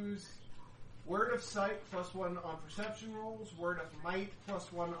use Word of Sight +1 on perception rolls, Word of Might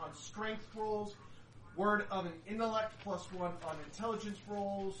 +1 on strength rolls, Word of an Intellect +1 on intelligence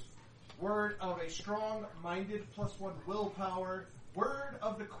rolls, Word of a Strong-Minded +1 willpower, Word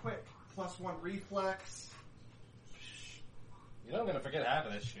of the Quick +1 reflex. You know I'm going to forget half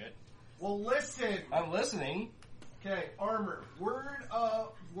of this shit. Well, listen! I'm listening. Okay, armor.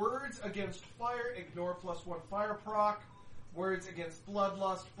 Words against fire, ignore +1 fire proc. Words against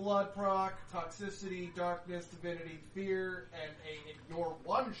bloodlust, blood proc. Toxicity, darkness, divinity, fear, and a ignore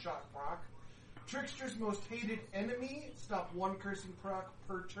 1 shock proc. Trickster's most hated enemy, stop 1 cursing proc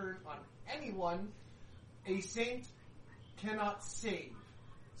per turn on anyone. A saint cannot save.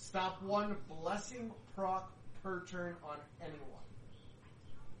 Stop 1 blessing proc per turn on anyone.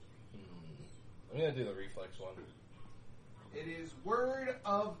 I'm gonna do the reflex one. It is Word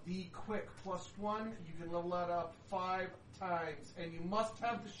of the Quick, +1. You can level that up 5 times. And you must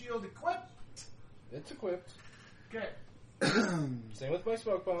have the shield equipped. It's equipped. Okay. Same with my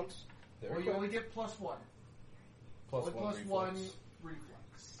smoke bombs. They're Well, you equipped. only get +1. Plus Only one +1 reflex.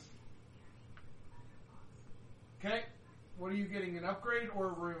 reflex. Okay. What are you getting, an upgrade or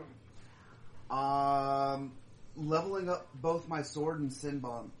a rune? Leveling up both my sword and sin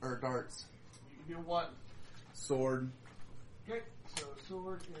bomb or darts. You can do 1. Sword. Okay, so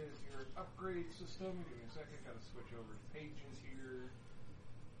sword is your upgrade system. Give me a second, gotta switch over to pages here.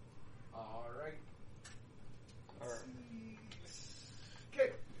 Alright.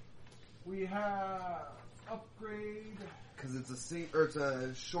 Okay. We have upgrade. Because it's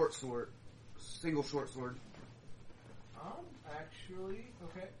a short sword, single short sword. Actually,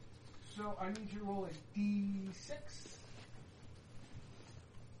 okay. So I need you to roll a D6.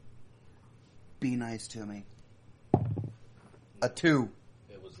 Be nice to me. A 2.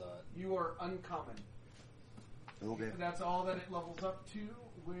 It was not. You are uncommon. Okay. That's all that it levels up to,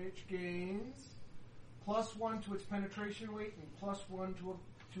 which gains +1 to its penetration rate and +1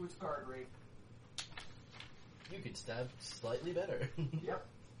 to its guard rate. You could stab slightly better. Yep.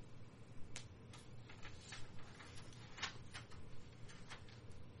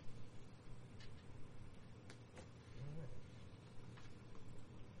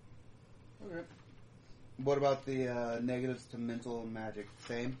 Okay. What about the negatives to mental and magic?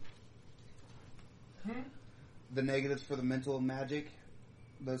 Same? The negatives for the mental and magic,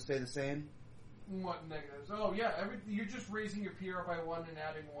 those stay the same? What negatives? Oh yeah, you're just raising your PR by 1 and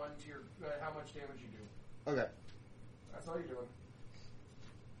adding 1 to your how much damage you do. Okay. That's all you're doing.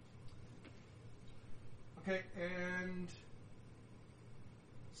 Okay, and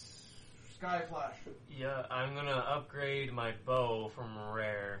Sky Flash. Yeah, I'm gonna upgrade my bow from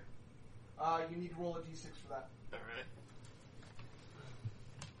rare. You need to roll a d6 for that.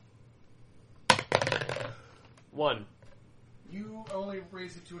 Alright. 1. You only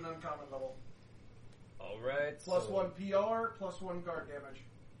raise it to an uncommon level. Alright. +1 PR, +1 guard damage.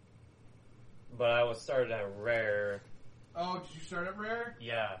 But I was started at rare. Oh, did you start at rare?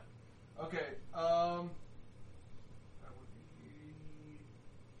 Yeah. Okay, that would be...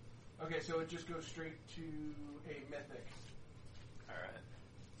 Okay, so it just goes straight to a mythic. Alright.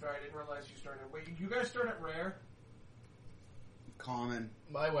 Sorry, I didn't realize you started... Wait, you guys start at rare? Common.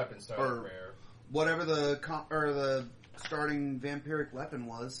 My weapon started Or- rare. Whatever the starting vampiric weapon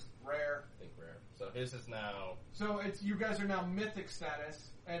was. Rare. I think rare. So his is now. So it's you guys are now mythic status,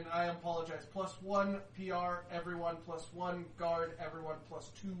 and I apologize. +1 PR, everyone. +1 guard, everyone.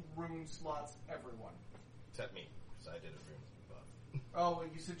 +2 rune slots, everyone. Except me, because I did a rune buff. Oh, well,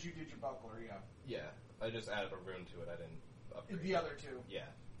 you said you did your buckler, yeah. Yeah, I just added a rune to it. I didn't upgrade The it. other two. Yeah.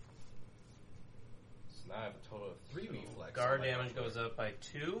 So now I have a total of 3 reflex. Guard on my damage buckler. goes up by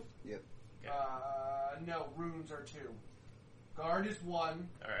 2. Yep. No, runes are 2. Guard is 1.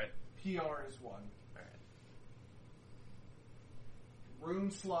 Alright. PR is 1. Alright.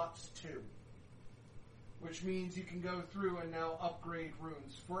 Rune slots 2. Which means you can go through and now upgrade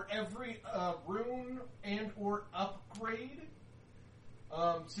runes. For every rune and or upgrade,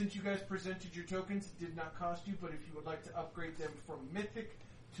 since you guys presented your tokens, it did not cost you, but if you would like to upgrade them from Mythic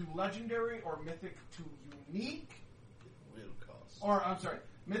to Legendary or Mythic to Unique, It will cost. or I'm sorry,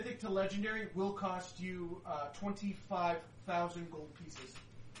 Mythic to Legendary will cost you 25,000 gold pieces.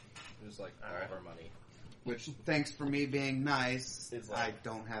 It was like all Alright. of our money. Which, thanks for me being nice, It's I like-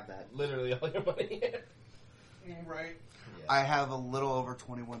 don't have that. Literally all your money. Right. Yeah. I have a little over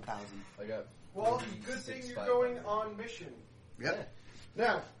 21,000. I got. Well, good thing you're going on mission. Yep.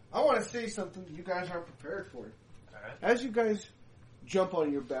 Now, I want to say something that you guys aren't prepared for. Alright. As you guys jump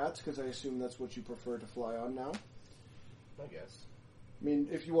on your bats, because I assume that's what you prefer to fly on now. I guess. I mean,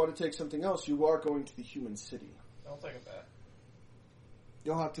 if you want to take something else, you are going to the human city. I'll take it back.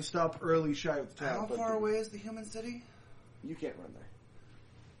 You'll have to stop early shy of the town. How but far away is the human city? You can't run there.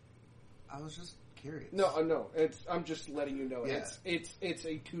 I was just curious. No. I'm just letting you know. Yeah. It's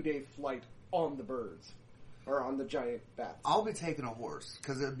a 2-day flight on the birds. Or on the giant bats. I'll be taking a horse,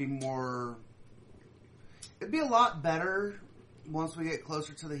 because it'd be more... It'd be a lot better once we get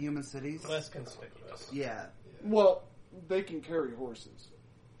closer to the human cities. Less conspicuous. Yeah. Yeah. Well, they can carry horses.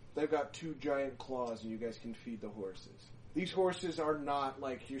 They've got 2 giant claws, and you guys can feed the horses. These horses are not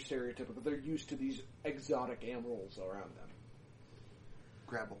like your stereotypical. They're used to these exotic animals around them.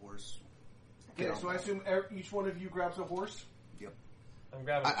 Grab a horse. Okay, so I assume each one of you grabs a horse? Yep. I'm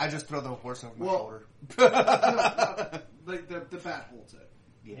grabbing. I just throw the horse over my Well- shoulder. Like the bat holds it.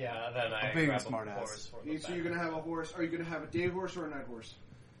 yeah, then I I'm being a grab smart a ass. horse for the So you're going to have a horse. Are you going to have a day horse or a night horse?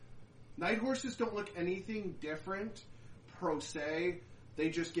 Night horses don't look anything different, per se. They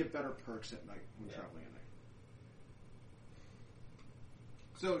just get better perks at night when traveling at night.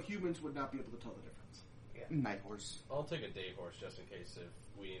 So humans would not be able to tell the difference. Night horse. I'll take a day horse just in case if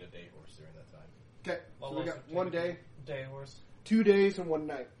we need a day horse during that time. Okay, Well, so we let's got take 1 a day, day horse. 2 days and 1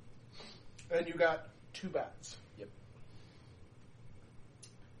 night. And you got 2 bats. Yep.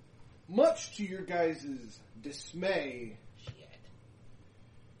 much to your guys' dismay,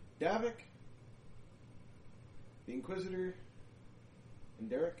 Davik, the Inquisitor, and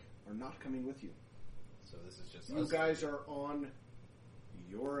Derek are not coming with you. So this is just You us. guys are on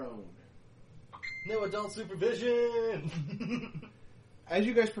your own. No adult supervision! As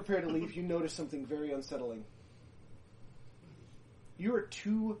you guys prepare to leave, you notice something very unsettling. You are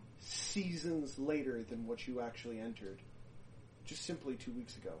 2 seasons later than what you actually entered. Just simply 2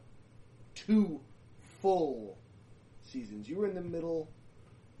 weeks ago. 2 full seasons. You were in the middle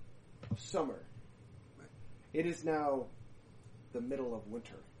of summer. It is now the middle of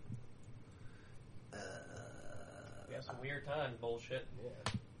winter. We have some weird time bullshit.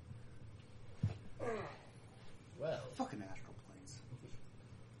 Yeah. Well, Fucking astral planes.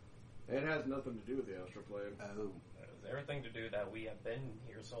 It has nothing to do with the astral plane. Oh. It has everything to do that we have been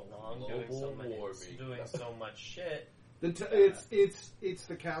here so long, Global doing warming. so much shit. It's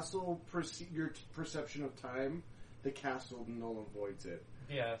the castle. Your perception of time. The castle null and voids it.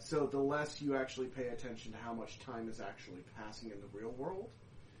 Yeah. So the less you actually pay attention to how much time is actually passing in the real world,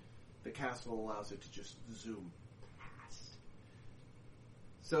 the castle allows it to just zoom past.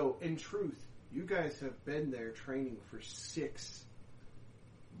 So in truth, you guys have been there training for 6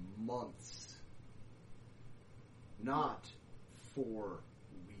 months, not 4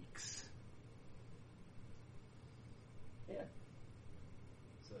 weeks. Yeah.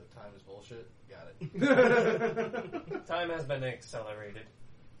 so time is bullshit. Got it. Time has been accelerated.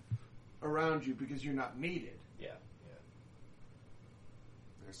 Around you because you're not needed. Yeah.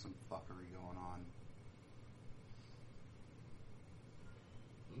 There's some fuckery going on.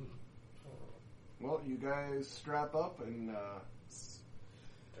 Well, you guys strap up and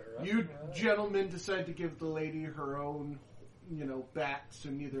you gentlemen decide to give the lady her own, bat, so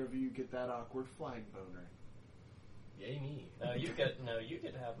neither of you get that awkward flying boner. Yay me. You get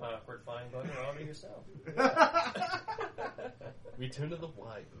to have my awkward flying boner all to yourself. Return to the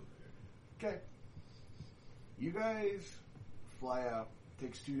Y Booger. Okay. You guys fly out.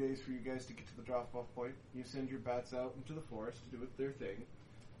 Takes 2 days for you guys to get to the drop-off point. You send your bats out into the forest to do their thing.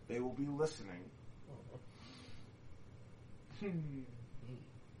 They will be listening. And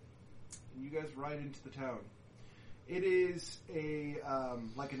you guys ride into the town. It is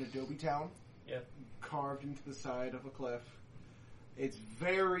like an adobe town. Yep. Carved into the side of a cliff. It's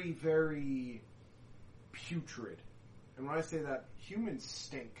very, very putrid. And when I say that, humans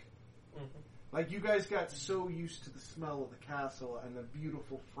stink. Mm-hmm. Like, you guys got so used to the smell of the castle and the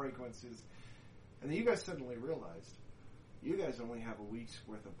beautiful fragrances, and then you guys suddenly realized you guys only have a week's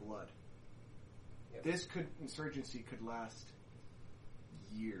worth of blood. Yep. This insurgency could last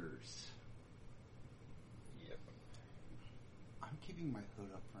years. Yep. I'm keeping my hood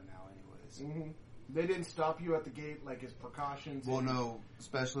up for now anyways. Mm-hmm. They didn't stop you at the gate, like, as precautions. Well, no,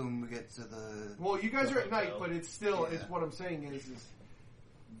 especially when we get to the... Well, you guys are at night, but it's still, Yeah. it's what I'm saying is,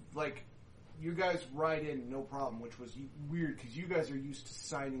 like, you guys ride in, no problem, which was weird, because you guys are used to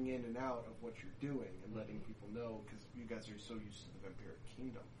signing in and out of what you're doing and letting people know, because you guys are so used to the Vampiric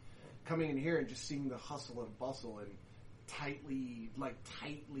Kingdom. Coming in here and just seeing the hustle and bustle and tightly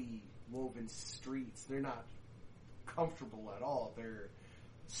woven streets, they're not comfortable at all. They're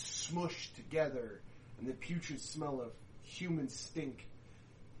smushed together, and the putrid smell of human stink.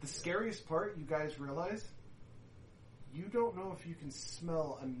 The scariest part, you guys realize, you don't know if you can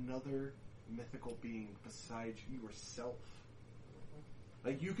smell another mythical being besides yourself.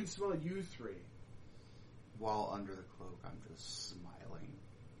 Like, you can smell you three. While under the cloak, I'm just smiling.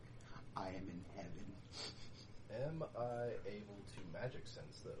 I am in heaven. Am I able to magic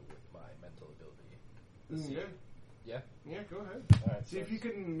sense, though, with my mental ability? Yeah, go ahead. Alright, See if you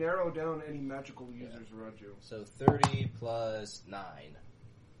can narrow down any magical users around you. So 30 plus 9.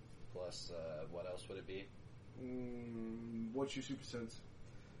 Plus, what else would it be? What's your super sense?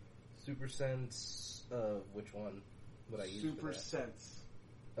 Super sense of which one would I use? Super for that? sense.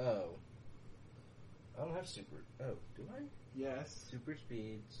 Oh. I don't have super. Oh, do I? Yes. Super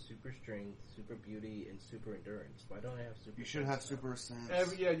speed, super strength, super beauty, and super endurance. Why don't I have super? You should have super sense.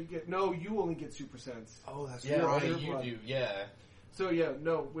 You get you only get super sense. Oh, that's Yeah, right. right. You do. Yeah. So yeah,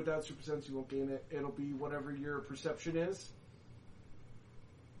 no, without super sense you won't gain it. It'll be whatever your perception is.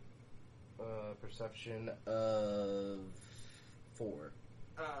 Perception of 4.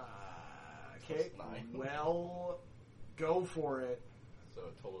 Okay. Plus 9. Well, go for it. So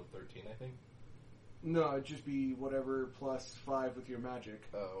a total of 13, I think. No, it'd just be whatever plus 5 with your magic.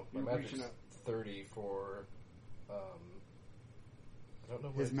 Oh, my You're magic's reaching out. 30 for. I don't know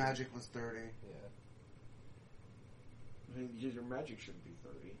what His magic was 30. Yeah. I mean, your magic shouldn't be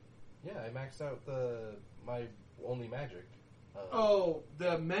 30. Yeah, I maxed out my only magic.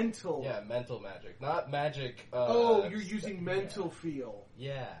 The mental. Yeah, mental magic, not magic. You're using mental feel.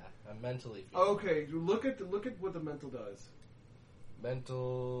 Yeah, I'm mentally feeling. Okay, look at what the mental does.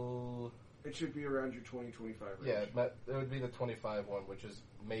 Mental. It should be around your 20-25 range. Yeah, it would be the 25 one, which is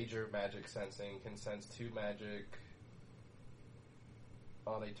major magic sensing. Can sense 2 magic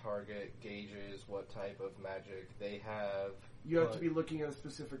on a target. Gauges what type of magic they have. You have to be looking at a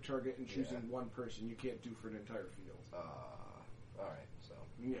specific target and choosing Yeah. one person. You can't do for an entire field. Alright, so.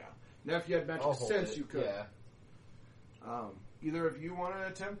 Yeah. Now, if you had magic I'll hold sense, it, you could. Yeah. Either of you want to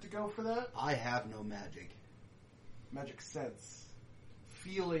attempt to go for that? I have no magic. Magic sense.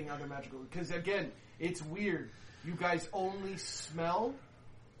 Feeling other magical. Because, again, it's weird. You guys only smell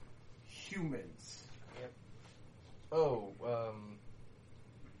humans. Well,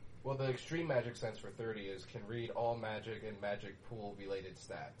 the extreme magic sense for 30 is can read all magic and magic pool related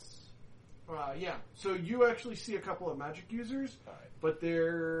stats. Yeah. So you actually see a couple of magic users, Alright. but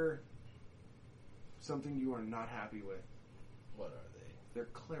they're something you are not happy with. What are they? They're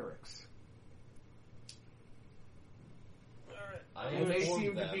clerics. I And they informed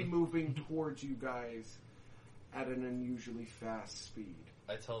seem to them. be moving towards you guys at an unusually fast speed.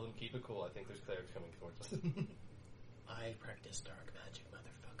 I tell them keep it cool. I think there's clerics coming towards us. I practice dark magic,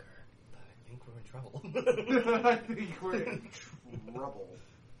 motherfucker. I think we're in trouble. I think we're in trouble.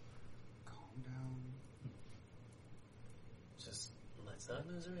 Calm down. Just let's not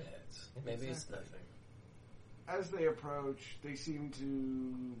lose our heads. Maybe it's Exactly. nothing. As they approach, they seem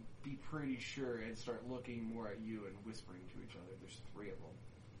to be pretty sure and start looking more at you and whispering to each other. There's 3 of them.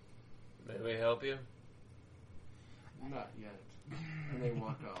 May we help you? Not yet. And they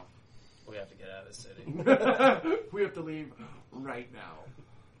walk off. We have to get out of the city. We have to leave right now.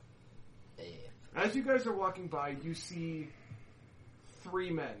 As you guys are walking by, you see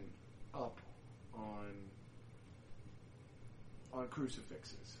 3 men up on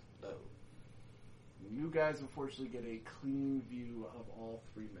crucifixes. Oh. You guys unfortunately get a clean view of all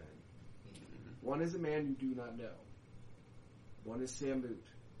 3 men. One is a man you do not know. One is Samut.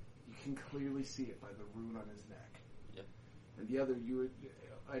 You can clearly see it by the rune on his neck. Yep. And the other you would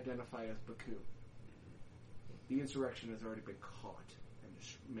identify as Baku. The insurrection has already been caught and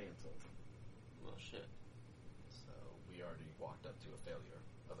dismantled. Well, shit. So we already walked up to a failure.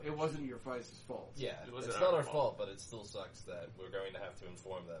 Of It wasn't your Feist's fault. Yeah, It wasn't it's not our our fault. fault, but it still sucks that we're going to have to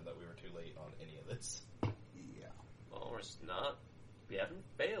inform them that we were too late on any of this. Yeah. Well, we're not. We haven't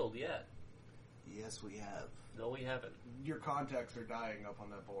failed yet. Yes, we have. No, we haven't. Your contacts are dying up on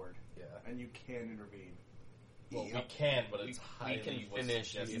that board, Yeah. and you can intervene. Well, we Yep. can, but We it's can highly was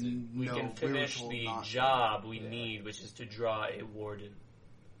finish. suggested. We No, can we were finish told the not to. job we Yeah. need, which is to draw a warden.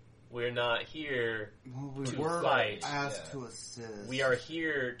 We're not here. Well, we To were fight. asked Yeah. to assist. We are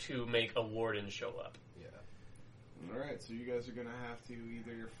here to make a warden show up. Yeah. Alright, so you guys are going to have to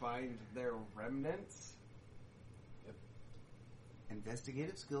either find their remnants.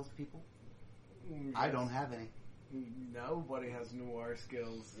 Investigative skills, people. Mm, I don't have any. Nobody has noir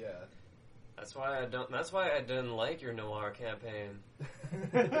skills. Yeah. That's why I don't. That's why I didn't like your noir campaign.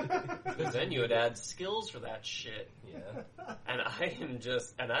 Because then you would add skills for that shit. Yeah. And I am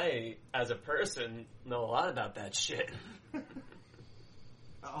just. And I, as a person, know a lot about that shit.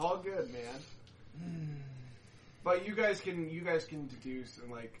 All good, man. But you guys can deduce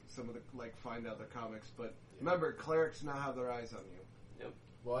and some of the find out the comics. But remember, clerics now have their eyes on you.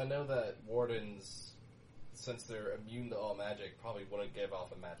 Well, I know that wardens, since they're immune to all magic, probably wouldn't give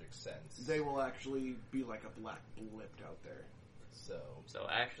off a magic sense. They will actually be like a black blip out there. So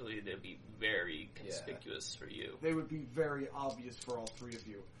actually, they'd be very conspicuous for you. They would be very obvious for all 3 of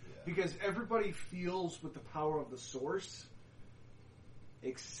you. Yeah. Because everybody feels with the power of the source,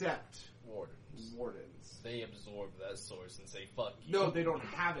 except wardens. They absorb that source and say, fuck you. No, they don't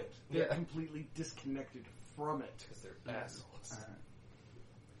have it. They're Yeah. completely disconnected from it. Because they're assholes. Alright.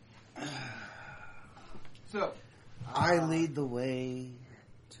 So, I lead the way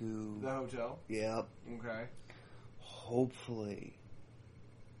to... the hotel. Yep. Okay. Hopefully,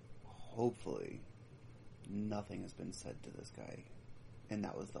 nothing has been said to this guy. And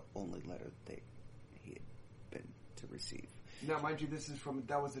that was the only letter that he had been to receive. Now, mind you,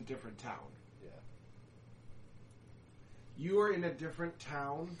 that was a different town. Yeah. You were in a different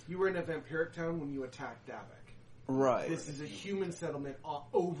town. You were in a vampiric town when you attacked Davik. Right. This is a human settlement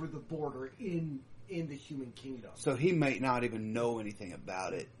over the border in the human kingdom. So he might not even know anything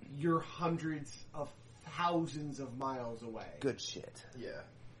about it. You're hundreds of thousands of miles away. Good shit. Yeah.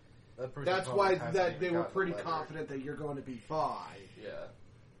 That person That's probably why hasn't that even they were gotten the pretty letter. confident that you're going to be fine. Yeah.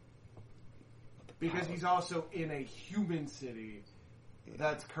 Because he's also in a human city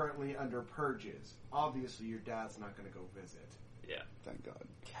that's currently under purges. Obviously, your dad's not going to go visit. Yeah. Thank God.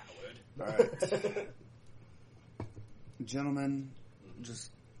 Coward. Alright. Gentlemen,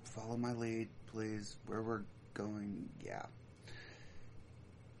 just follow my lead, please. Where we're going, yeah.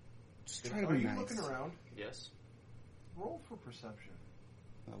 Just try to Are be you nice. looking around? Yes. Roll for perception.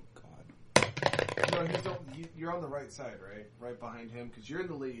 Oh, God. No, you're on the right side, right? Right behind him, because you're in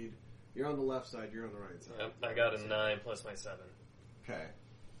the lead. You're on the left side. You're on the right side. Yep, I got a 9 plus my 7. Okay.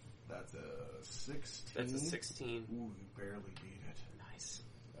 That's a 16. That's a 16. Ooh, you barely beat it. Nice.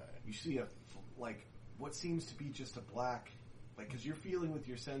 You see what seems to be just a black, because you're feeling with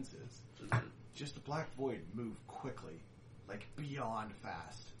your senses, just a black void move quickly, beyond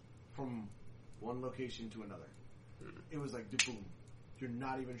fast, from one location to another. It was like, boom. You're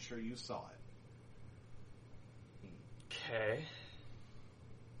not even sure you saw it. Okay.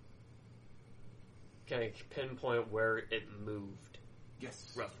 Can I pinpoint where it moved,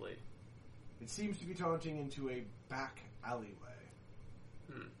 Yes. roughly? It seems to be taunting into a back alleyway.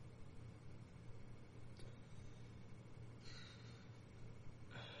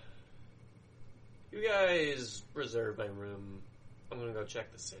 You guys reserve my room. I'm gonna go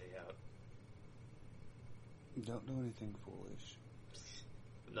check the city out. Don't do anything foolish.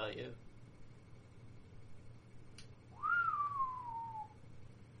 Not you.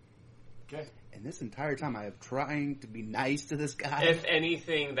 Okay. And this entire time I have trying to be nice to this guy. If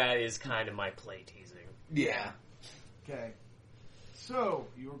anything, that is kind of my play teasing. Yeah. Okay. So,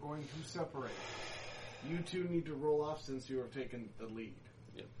 you are going to separate. You two need to roll off since you have taken the lead.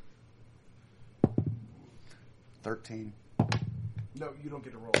 13. No, you don't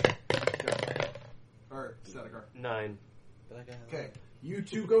get to roll. Go. Or, Sedegar. 9. Okay. You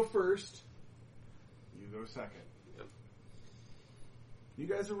two go first. You go second. Yep. You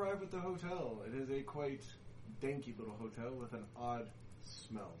guys arrive at the hotel. It is a quite danky little hotel with an odd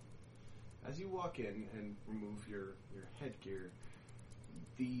smell. As you walk in and remove your headgear,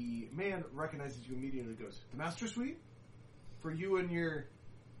 the man recognizes you immediately and goes, "The master suite? For you and your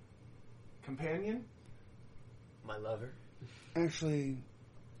companion?" My lover. Actually,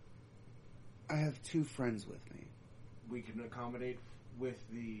 I have 2 friends with me. We can accommodate with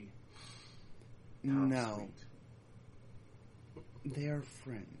the top No, suite. they are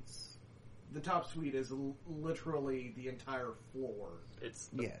friends. The top suite is literally the entire floor. It's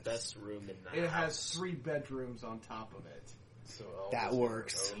the Yes. best room in the It house. has 3 bedrooms on top of it. So all That this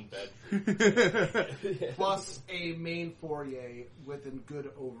works. in our own bedroom. Plus a main foyer with a good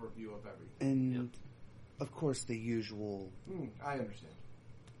overview of everything. And, of course, the usual... I understand.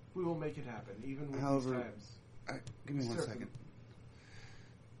 We will make it happen, even with However, these times. give me one Certainly. second.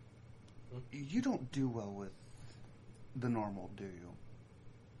 You don't do well with the normal, do you?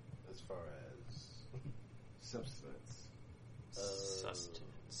 As far as Substance.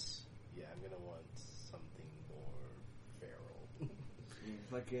 Sustenance. yeah, I'm gonna want something more feral.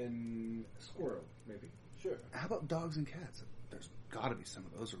 Like in Squirrel, maybe. Sure. How about dogs and cats? There's got to be some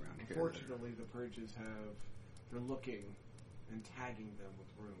of those around here. Unfortunately, the purges they're looking and tagging them with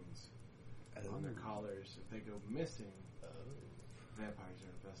runes on their collars. If they go missing, vampires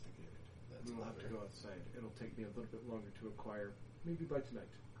are investigated. That's We will have to clever. go outside. It'll take me a little bit longer to acquire, maybe by tonight.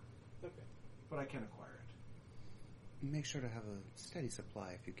 Okay. But I can acquire it. Make sure to have a steady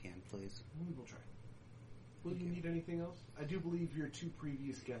supply if you can, please. We will try. Will you need anything else? I do believe your 2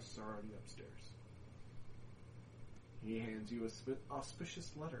 previous guests are already upstairs. He hands you a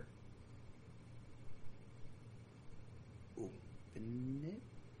auspicious letter. Open it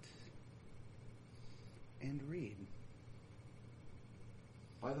and read.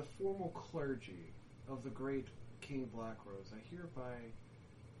 By the formal clergy of the great King Blackrose, I hereby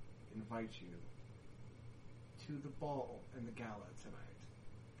invite you to the ball and the gala tonight.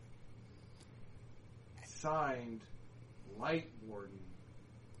 Signed, Light Warden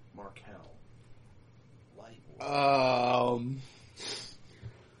Markel. Light. Um,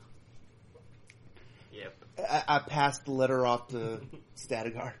 Yep. I passed the letter off to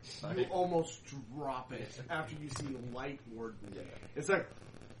Statigar. You almost drop it after you see Light Warden. It's like,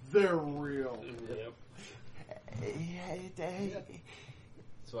 they're real. Yep.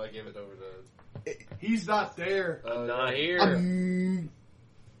 So I gave it over to. He's not there. I'm not here.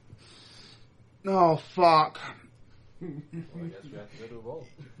 Oh, fuck. Well, I guess we have to go to a vault.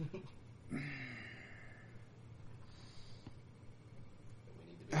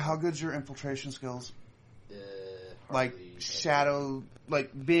 How good's your infiltration skills? Hardly Shadow,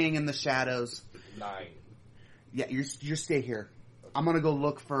 being in the shadows. 9. Yeah, you stay here. I'm gonna go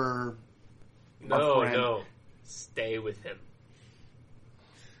look for. No. Stay with him.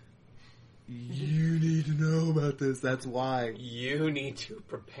 You need to know about this. That's why. You need to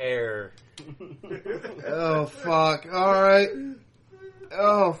prepare. Oh fuck! All right.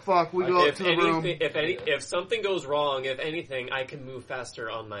 Oh fuck! We go up to the room. If something goes wrong, if anything, I can move faster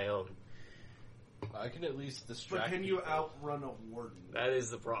on my own. I can at least distract. But can you people. outrun a warden? That is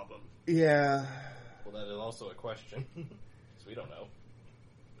the problem. Yeah. Well, that is also a question. Because we don't know.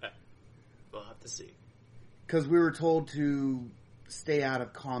 We'll have to see. Because we were told to stay out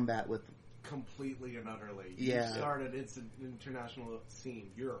of combat with. Completely and utterly. Yeah. You start an international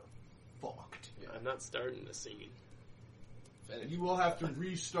scene. You're fucked. I'm not starting the scene. You will have to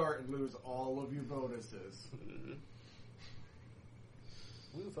restart and lose all of your bonuses. Mm-hmm.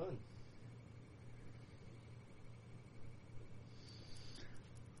 Woo, fun.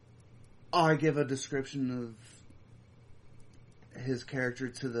 I give a description of his character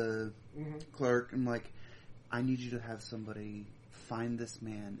to the clerk. I'm like, I need you to have somebody find this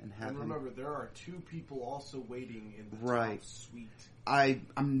man and have And him. remember, there are 2 people also waiting in the Right. top suite.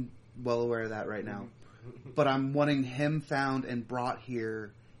 I'm well aware of that right now. But I'm wanting him found and brought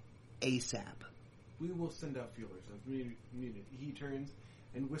here ASAP. We will send out feelers as needed. He turns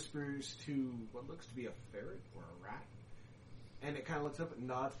and whispers to what looks to be a ferret or a rat. And it kind of looks up and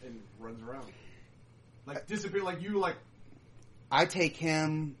nods and runs around. Disappear, I take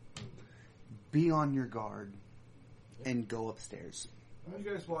him, be on your guard, and go upstairs. You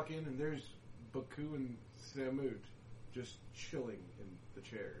guys walk in and there's Baku and Samut just chilling in the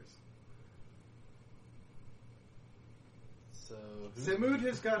chairs. So Samut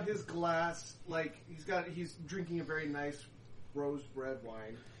has got his glass, he's drinking a very nice rose red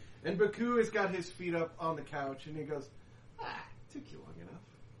wine. And Baku has got his feet up on the couch and he goes, took you long enough.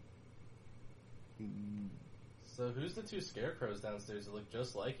 So who's the 2 scarecrows downstairs that look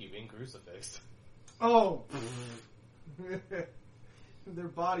just like you being crucifixed? Oh! They're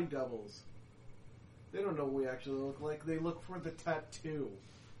body doubles. They don't know what we actually look like. They look for the tattoo.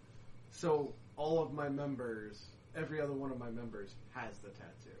 So all of my members, every other one of my members has the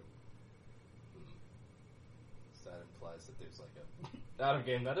tattoo. So that implies that there's a... Out of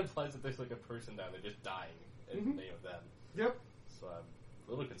game, that implies that there's a person down there just dying in the name of them. Yep. So I'm a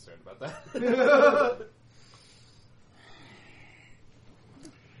little concerned about that.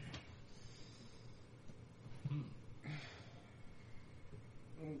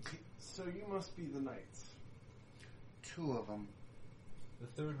 So you must be the knights. 2 of them. The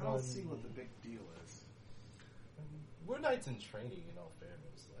third I one... don't see what the big deal is. We're knights in training, in all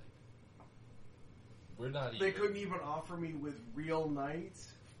fairness. We're not They even... couldn't even offer me with real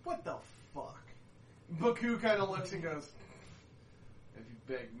knights? What the fuck? Baku kind of looks and goes, if you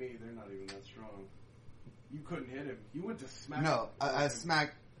beg me, they're not even that strong. You couldn't hit him. You went to smack No, him. I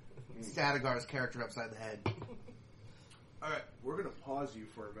smacked Statigar's character upside the head. Alright, we're gonna pause you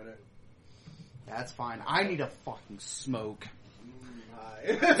for a minute. That's fine. I need a fucking smoke.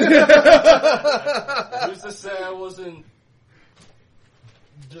 Hi. Who's to say I wasn't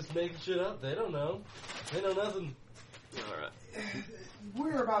just making shit up? They don't know. They know nothing. Alright.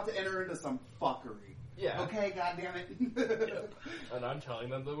 We're about to enter into some fuckery. Yeah. Okay, goddammit. Yep. And I'm telling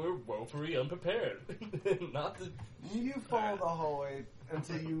them that we're woefully unprepared. Not the... You follow the hallway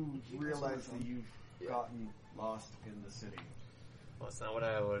until you realize that you've gotten lost in the city. Well, that's not what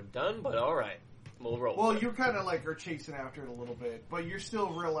I would have done, but alright. We'll roll. Well, you kind of are chasing after it a little bit, but you're still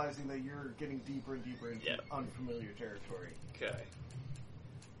realizing that you're getting deeper and deeper into unfamiliar territory. Okay.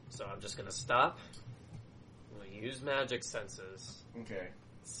 So I'm just gonna stop. I'm gonna use magic senses. Okay.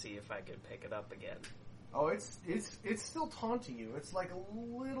 See if I can pick it up again. Oh, it's still taunting you. It's like a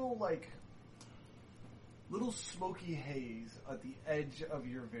little smoky haze at the edge of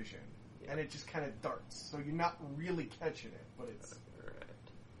your vision, and it just kind of darts. So you're not really catching it, but it's Alright.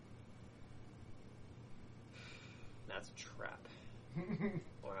 That's a trap.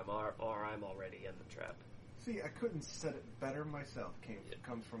 or I'm already in the trap. See, I couldn't set it better myself.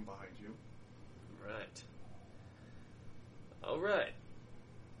 Comes from behind you. Right. Alright.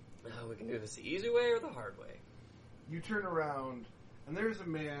 We can do this the easy way or the hard way. You turn around, and there's a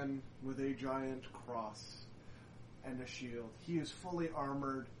man with a giant cross and a shield. He is fully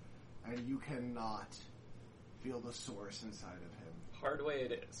armored, and you cannot feel the source inside of Hard way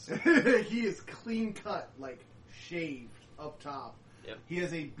it is. him. He is clean cut, like shaved up top. Yep. He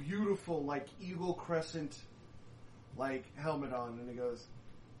has a beautiful, like, eagle crescent, like, helmet on, and he goes,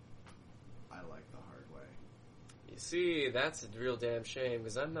 I like the hard way. You see, that's a real damn shame,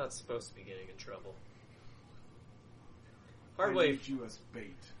 because I'm not supposed to be getting in trouble. Hard I way, need you as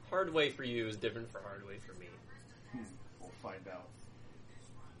bait. hard way for you is different for hard way for me. We'll find out.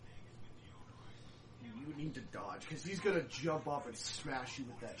 You need to dodge, because he's going to jump up and smash you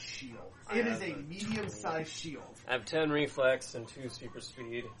with that shield. It is a medium-sized shield. I have 10 reflex and 2 super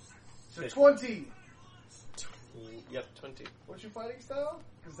speed. So 20! Yep, 20. What's your fighting style?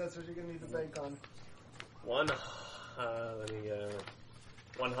 Because that's what you're going to need to bank on. Let me go.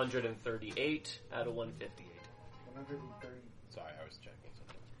 138 out of 158. 130. Sorry, I was checking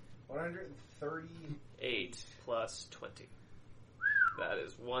something. 130. 8 plus 20. That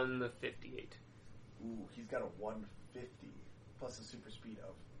is 158. Ooh, he's got a 150 plus a super speed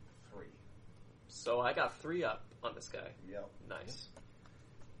of 3. So I got 3 up on this guy. Yep. Nice.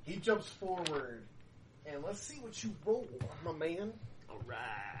 He jumps forward, and let's see what you roll, my man. Alright.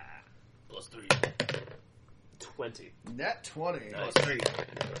 Plus 3. 20. Net 20. Nice. Plus 3.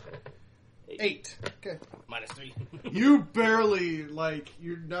 8. Okay. Minus 3. You barely, like,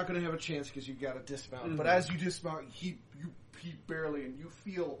 you're not going to have a chance because you got to dismount. Mm-hmm. But as you dismount, he barely, and you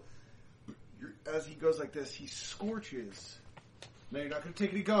feel, as he goes like this, he scorches. Now, you're not going to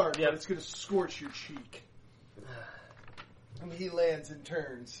take any guard, Yep. but it's going to scorch your cheek. And he lands and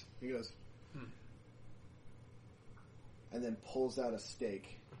turns. He goes, And then pulls out a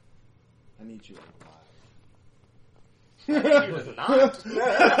stake. I need you alive. He was not.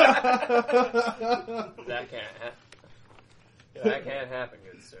 That can't happen. That can't happen,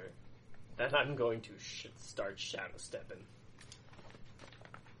 good sir. Then I'm going to start shadow stepping.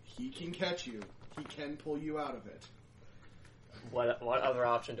 he can catch you. He can pull you out of it. What other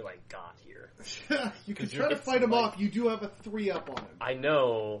option do I got here? You can Because try to you're- fight him like- off. You do have a 3 up on him. I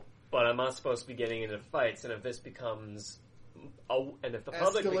know, but I'm not supposed to be getting into fights, and if this becomes... and if the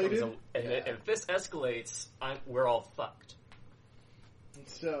public becomes... Escalated? If this escalates, we're all fucked.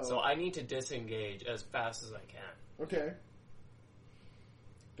 So I need to disengage as fast as I can. Okay.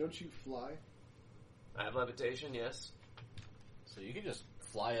 Don't you fly? I have levitation, yes. So you can just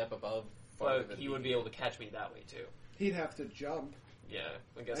fly up above. But he would be able to catch me that way, too. He'd have to jump. Yeah,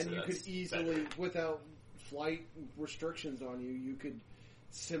 I guess And you that's could easily, better. without flight restrictions on you, you could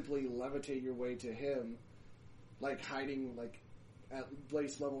simply levitate your way to him, like hiding, like at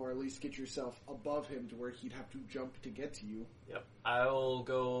base level, or at least get yourself above him to where he'd have to jump to get to you. Yep. I'll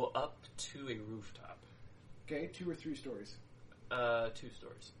go up to a rooftop. Okay, 2 or 3 stories. 2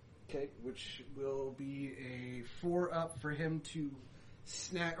 stories. Okay, which will be a 4 up for him to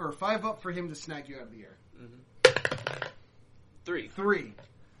snag, or 5 up for him to snag you out of the air. 3. 3.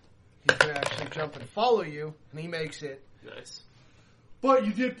 He's going to actually jump and follow you, and he makes it. Nice. But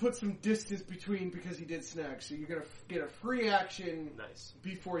you did put some distance between because he did snag, so you're going to get a free action Nice.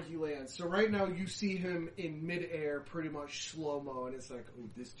 before he lands. So right now you see him in midair, pretty much slow-mo, and it's like, oh,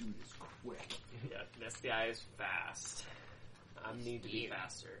 this dude is quick. Yeah, this guy is fast. I need to be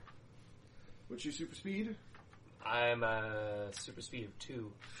faster. What's your super speed? I'm a super speed of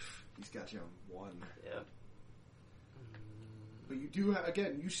 2. He's got you on 1. Yep. But you do,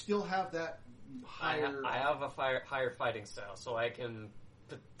 again, you still have that higher... I have a higher fighting style, so I can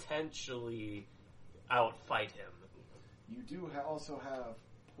potentially outfight him. You do also have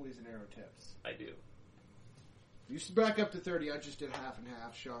poison arrow tips. I do. You should back up to 30. I just did half and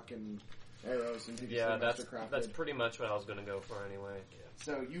half, shock and arrows, and did Yeah, master that's crafted. pretty much what I was going to go for anyway.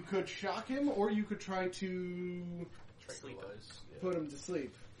 So you could shock him, or you could try to Tranquilize. put him to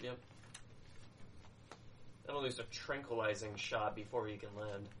sleep. Yep. That'll lose a tranquilizing shot before he can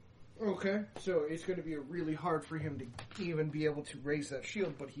land. Okay, so it's going to be really hard for him to even be able to raise that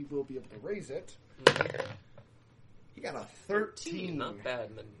shield, but he will be able to raise it. He got a 13. Not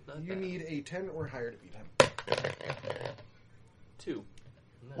bad, man. Not You bad. need a 10 or higher to beat him. 2.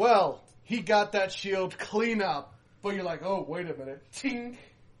 Well, he got that shield clean up, but you're like, oh, wait a minute. Ting!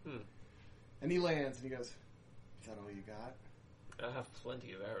 And he lands, and he goes, is that all you got? I have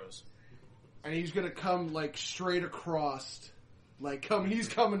plenty of arrows. And he's going to come, like, straight across. Like, he's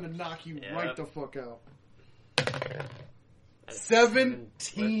coming to knock you Yep. right the fuck out. At a 17.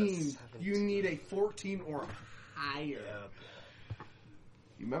 with a 17. You need a 14 or higher. Yep.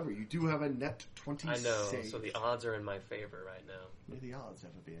 Remember, you do have a net 20 I know, save. so the odds are in my favor right now. May the odds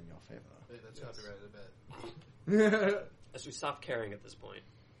ever be in your favor. Wait, that's copyrighted, I bet. As we stop caring at this point.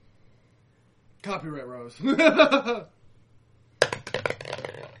 Copyright Rose. I'm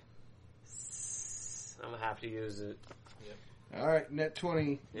gonna have to use it. Alright, net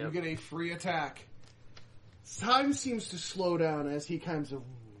 20. You Yep. get a free attack. Time seems to slow down as he kind of...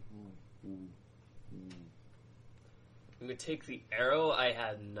 I'm gonna take the arrow I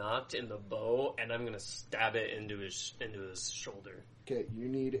had knocked in the bow, and I'm gonna stab it into his shoulder. Okay, you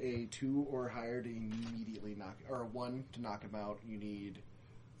need a 2 or higher to immediately knock... Or a 1 to knock him out. You need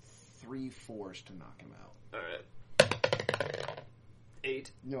 3 4s to knock him out. Alright.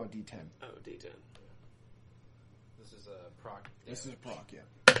 8. No, a D10. Oh, D10. This is a proc. This is a proc, yeah.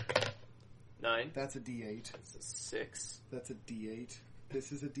 9. That's a D8. That's a 6. That's a D8.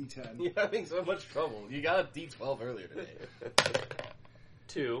 This is a D10. You're having so much trouble. You got a D12 earlier today.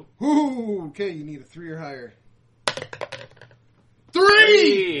 2. Ooh, okay, you need a 3 or higher. 3!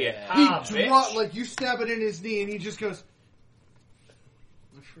 3! Yeah. Ah, He bitch. like you stab it in his knee, and he just goes.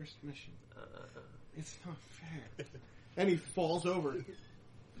 My first mission. It's not fair. And he falls over.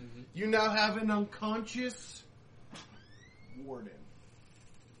 You now have an unconscious warden.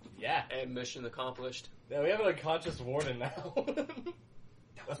 Yeah. And mission accomplished. Yeah, we have an unconscious warden now.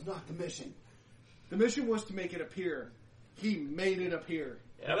 That's not the mission. The mission was to make it appear. He made it appear.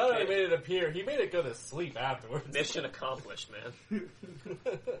 Yeah, not only made it appear, he made it go to sleep afterwards. Mission accomplished, man.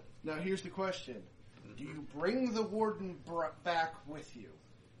 Now here's the question: do you bring the warden back with you?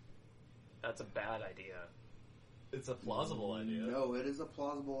 That's a bad idea. It's a plausible idea. No, it is a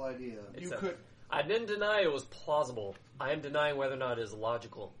plausible idea. You could. I didn't deny it was plausible. I am denying whether or not it is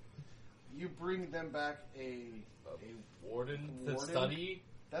logical. You bring them back a Warden to Warden? study?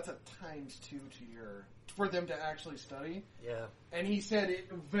 that's a times 2 to your for them to actually study. Yeah. And he said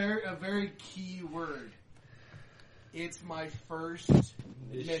a very key word. It's my first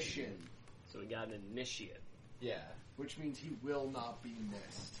mission, So we got an initiate. Yeah. which means he will not be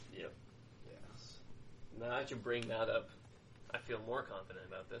missed. Yep. Yes. Now that you bring that up, I feel more confident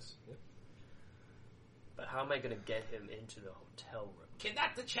about this. Yep. But how am I going to get him into the hotel room?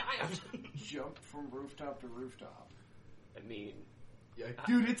 Kidnap the child! Jump from rooftop to rooftop. I mean, Yeah.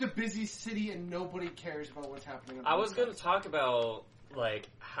 Dude, it's a busy city and nobody cares about what's happening on the I was going to rooftops. talk about, like,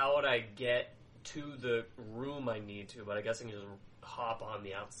 how would I get to the room I need to, but I guess I can just hop on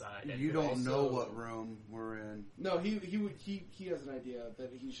the outside. and You don't know also- what room we're in. No, he has an idea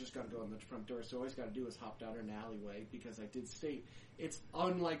that he's just got to go in the front door. So all he's got to do is hop down an alleyway because I did state it's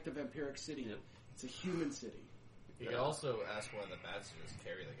unlike the vampiric city. Yep. It's a human city. You can also ask one of the bats to just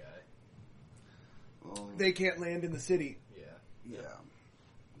carry the guy. Well, They can't land in the city. Yeah. yeah.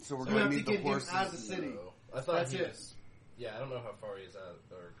 So we're So going we have to to need the get him horses. out of the city. So, I thought That's he it. was... Yeah, I don't know how far he is out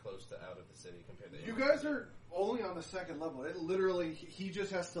or close to out of the city compared to... You guys are only on the second level. It literally, he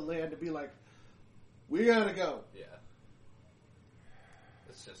just has to land to be like, we gotta go. Yeah.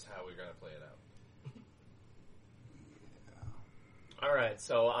 It's just how we're going to play it out. Alright,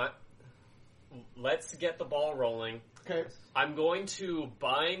 so let's get the ball rolling. Okay. I'm going to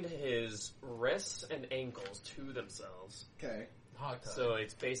bind his wrists and ankles to themselves. Okay. Hog tie. So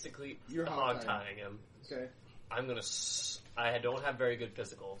it's basically You're hog hog-tying. tying him. Okay. I'm gonna. I don't have very good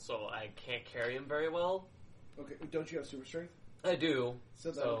physical, so I can't carry him very well. Okay. Don't you have super strength? I do.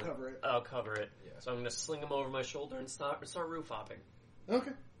 So that'll cover it. I'll cover it. Yeah. So I'm gonna sling him over my shoulder and start roof hopping.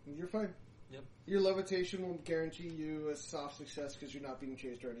 Okay. You're fine. Yep. Your levitation will guarantee you a soft success because you're not being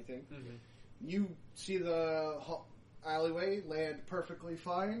chased or anything. Mm-hmm. You see the alleyway, land perfectly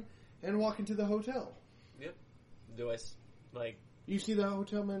fine, and walk into the hotel. Do I like? You see the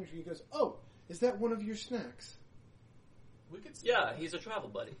hotel manager. He goes, "Oh, is that one of your snacks?" We could... Yeah, he's a travel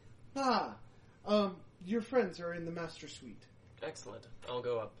buddy. Ah, your friends are in the master suite. Excellent. I'll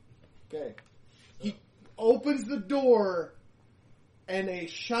go up. Okay. He opens the door, and a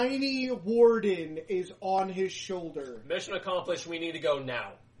shiny warden is on his shoulder. Mission accomplished. We need to go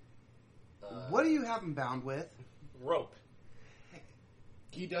now. What do you have him bound with? Rope.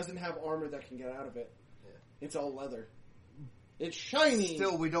 He doesn't have armor that can get out of it. Yeah. It's all leather. It's shiny.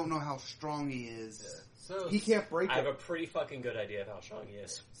 Still, we don't know how strong he is. Yeah. So, He can't break I have it. a pretty fucking good idea of how strong he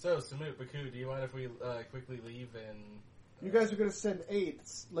is. So, Samut, Baku, do you mind if we quickly leave and... You guys are going to send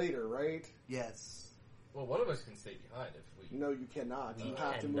aides later, right? Yes. Well, one of us can stay behind if we... No, you cannot. You You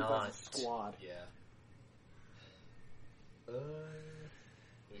have to move cannot. as a squad. Yeah.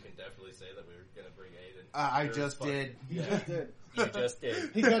 We can definitely say that we were going to bring Aiden. I Sure just as fuck. did. He Yeah. just did. You just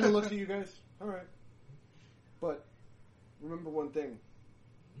did. He kind of looks at you guys. All right. But remember one thing.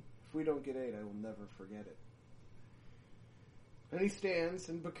 If we don't get aid, I will never forget it. And he stands,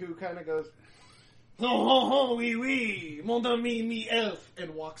 and Baku kind of goes, "Ho ho ho, oui oui, mon ami, me elf,"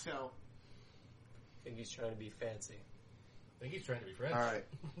 and walks out. I think he's trying to be fancy. I think he's trying to be French. All right,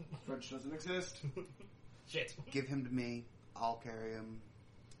 French doesn't exist. Shit. give him to me. I'll carry him.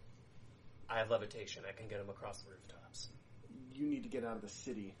 I have levitation. I can get him across the rooftops. You need to get out of the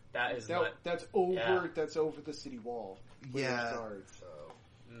city. That is not... That's over. Yeah. That's over the city wall. With Yeah. those guards.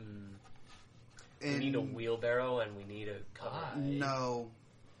 So, We need a wheelbarrow and we need a cover. No.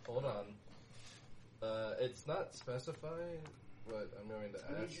 hold on. It's not specified, but I'm going to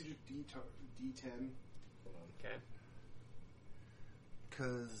I need ask. you to D10. Hold on. Okay.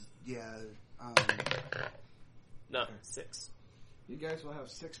 Because, yeah. No, 6. You guys will have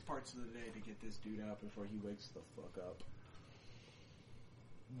 6 parts of the day to get this dude out before he wakes the fuck up.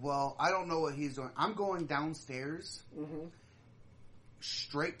 Well, I don't know what he's doing. I'm going downstairs, Mm-hmm.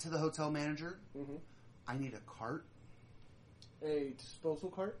 straight to the hotel manager. Mm-hmm. I need a cart. A disposal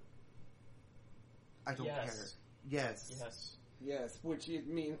cart? I don't Yes. care. Yes. Yes. Yes, which is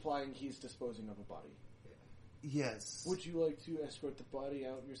me implying he's disposing of a body. Yes. Would you like to escort the body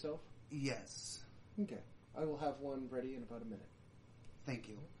out yourself? Yes. Okay. I will have one ready in about a minute. Thank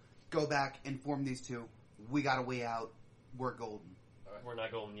you. Go back, inform these two. We got a way out. We're golden. We're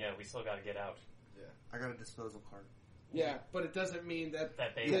not golden yet. We still got to get out. I got a disposal cart. Yeah, but it doesn't mean that...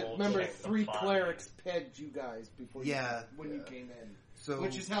 That they that- will remember, check the 3 body. clerics pegged you guys before you Yeah. came in. So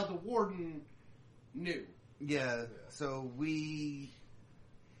Which is how the warden knew. yeah. So we,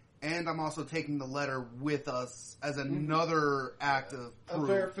 and I'm also taking the letter with us as another act of A proof.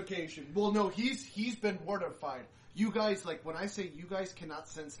 verification. Well, no, he's been wardified. You guys, like, when I say you guys cannot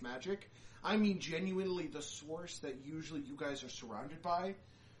sense magic, I mean genuinely the source that usually you guys are surrounded by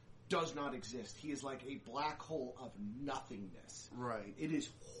does not exist. He is like a black hole of nothingness. Right. It is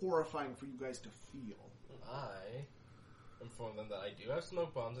horrifying for you guys to feel. I inform them that I do have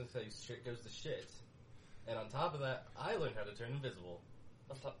smoke bombs in case shit goes to shit. And on top of that, I learned how to turn invisible.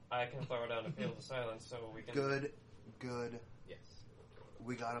 I can throw down a field of silence so we can... Good. Yes.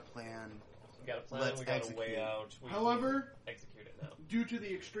 We got a plan. We got a plan, Let's we got execute. a way out. We However, execute it now. due to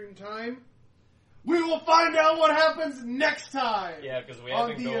the extreme time, we will find out what happens next time. Yeah, because we On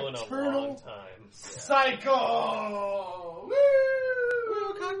haven't the gone a eternal long time. Cycle.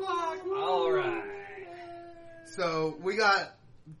 Woo! Cock block. Woo! All right. So we got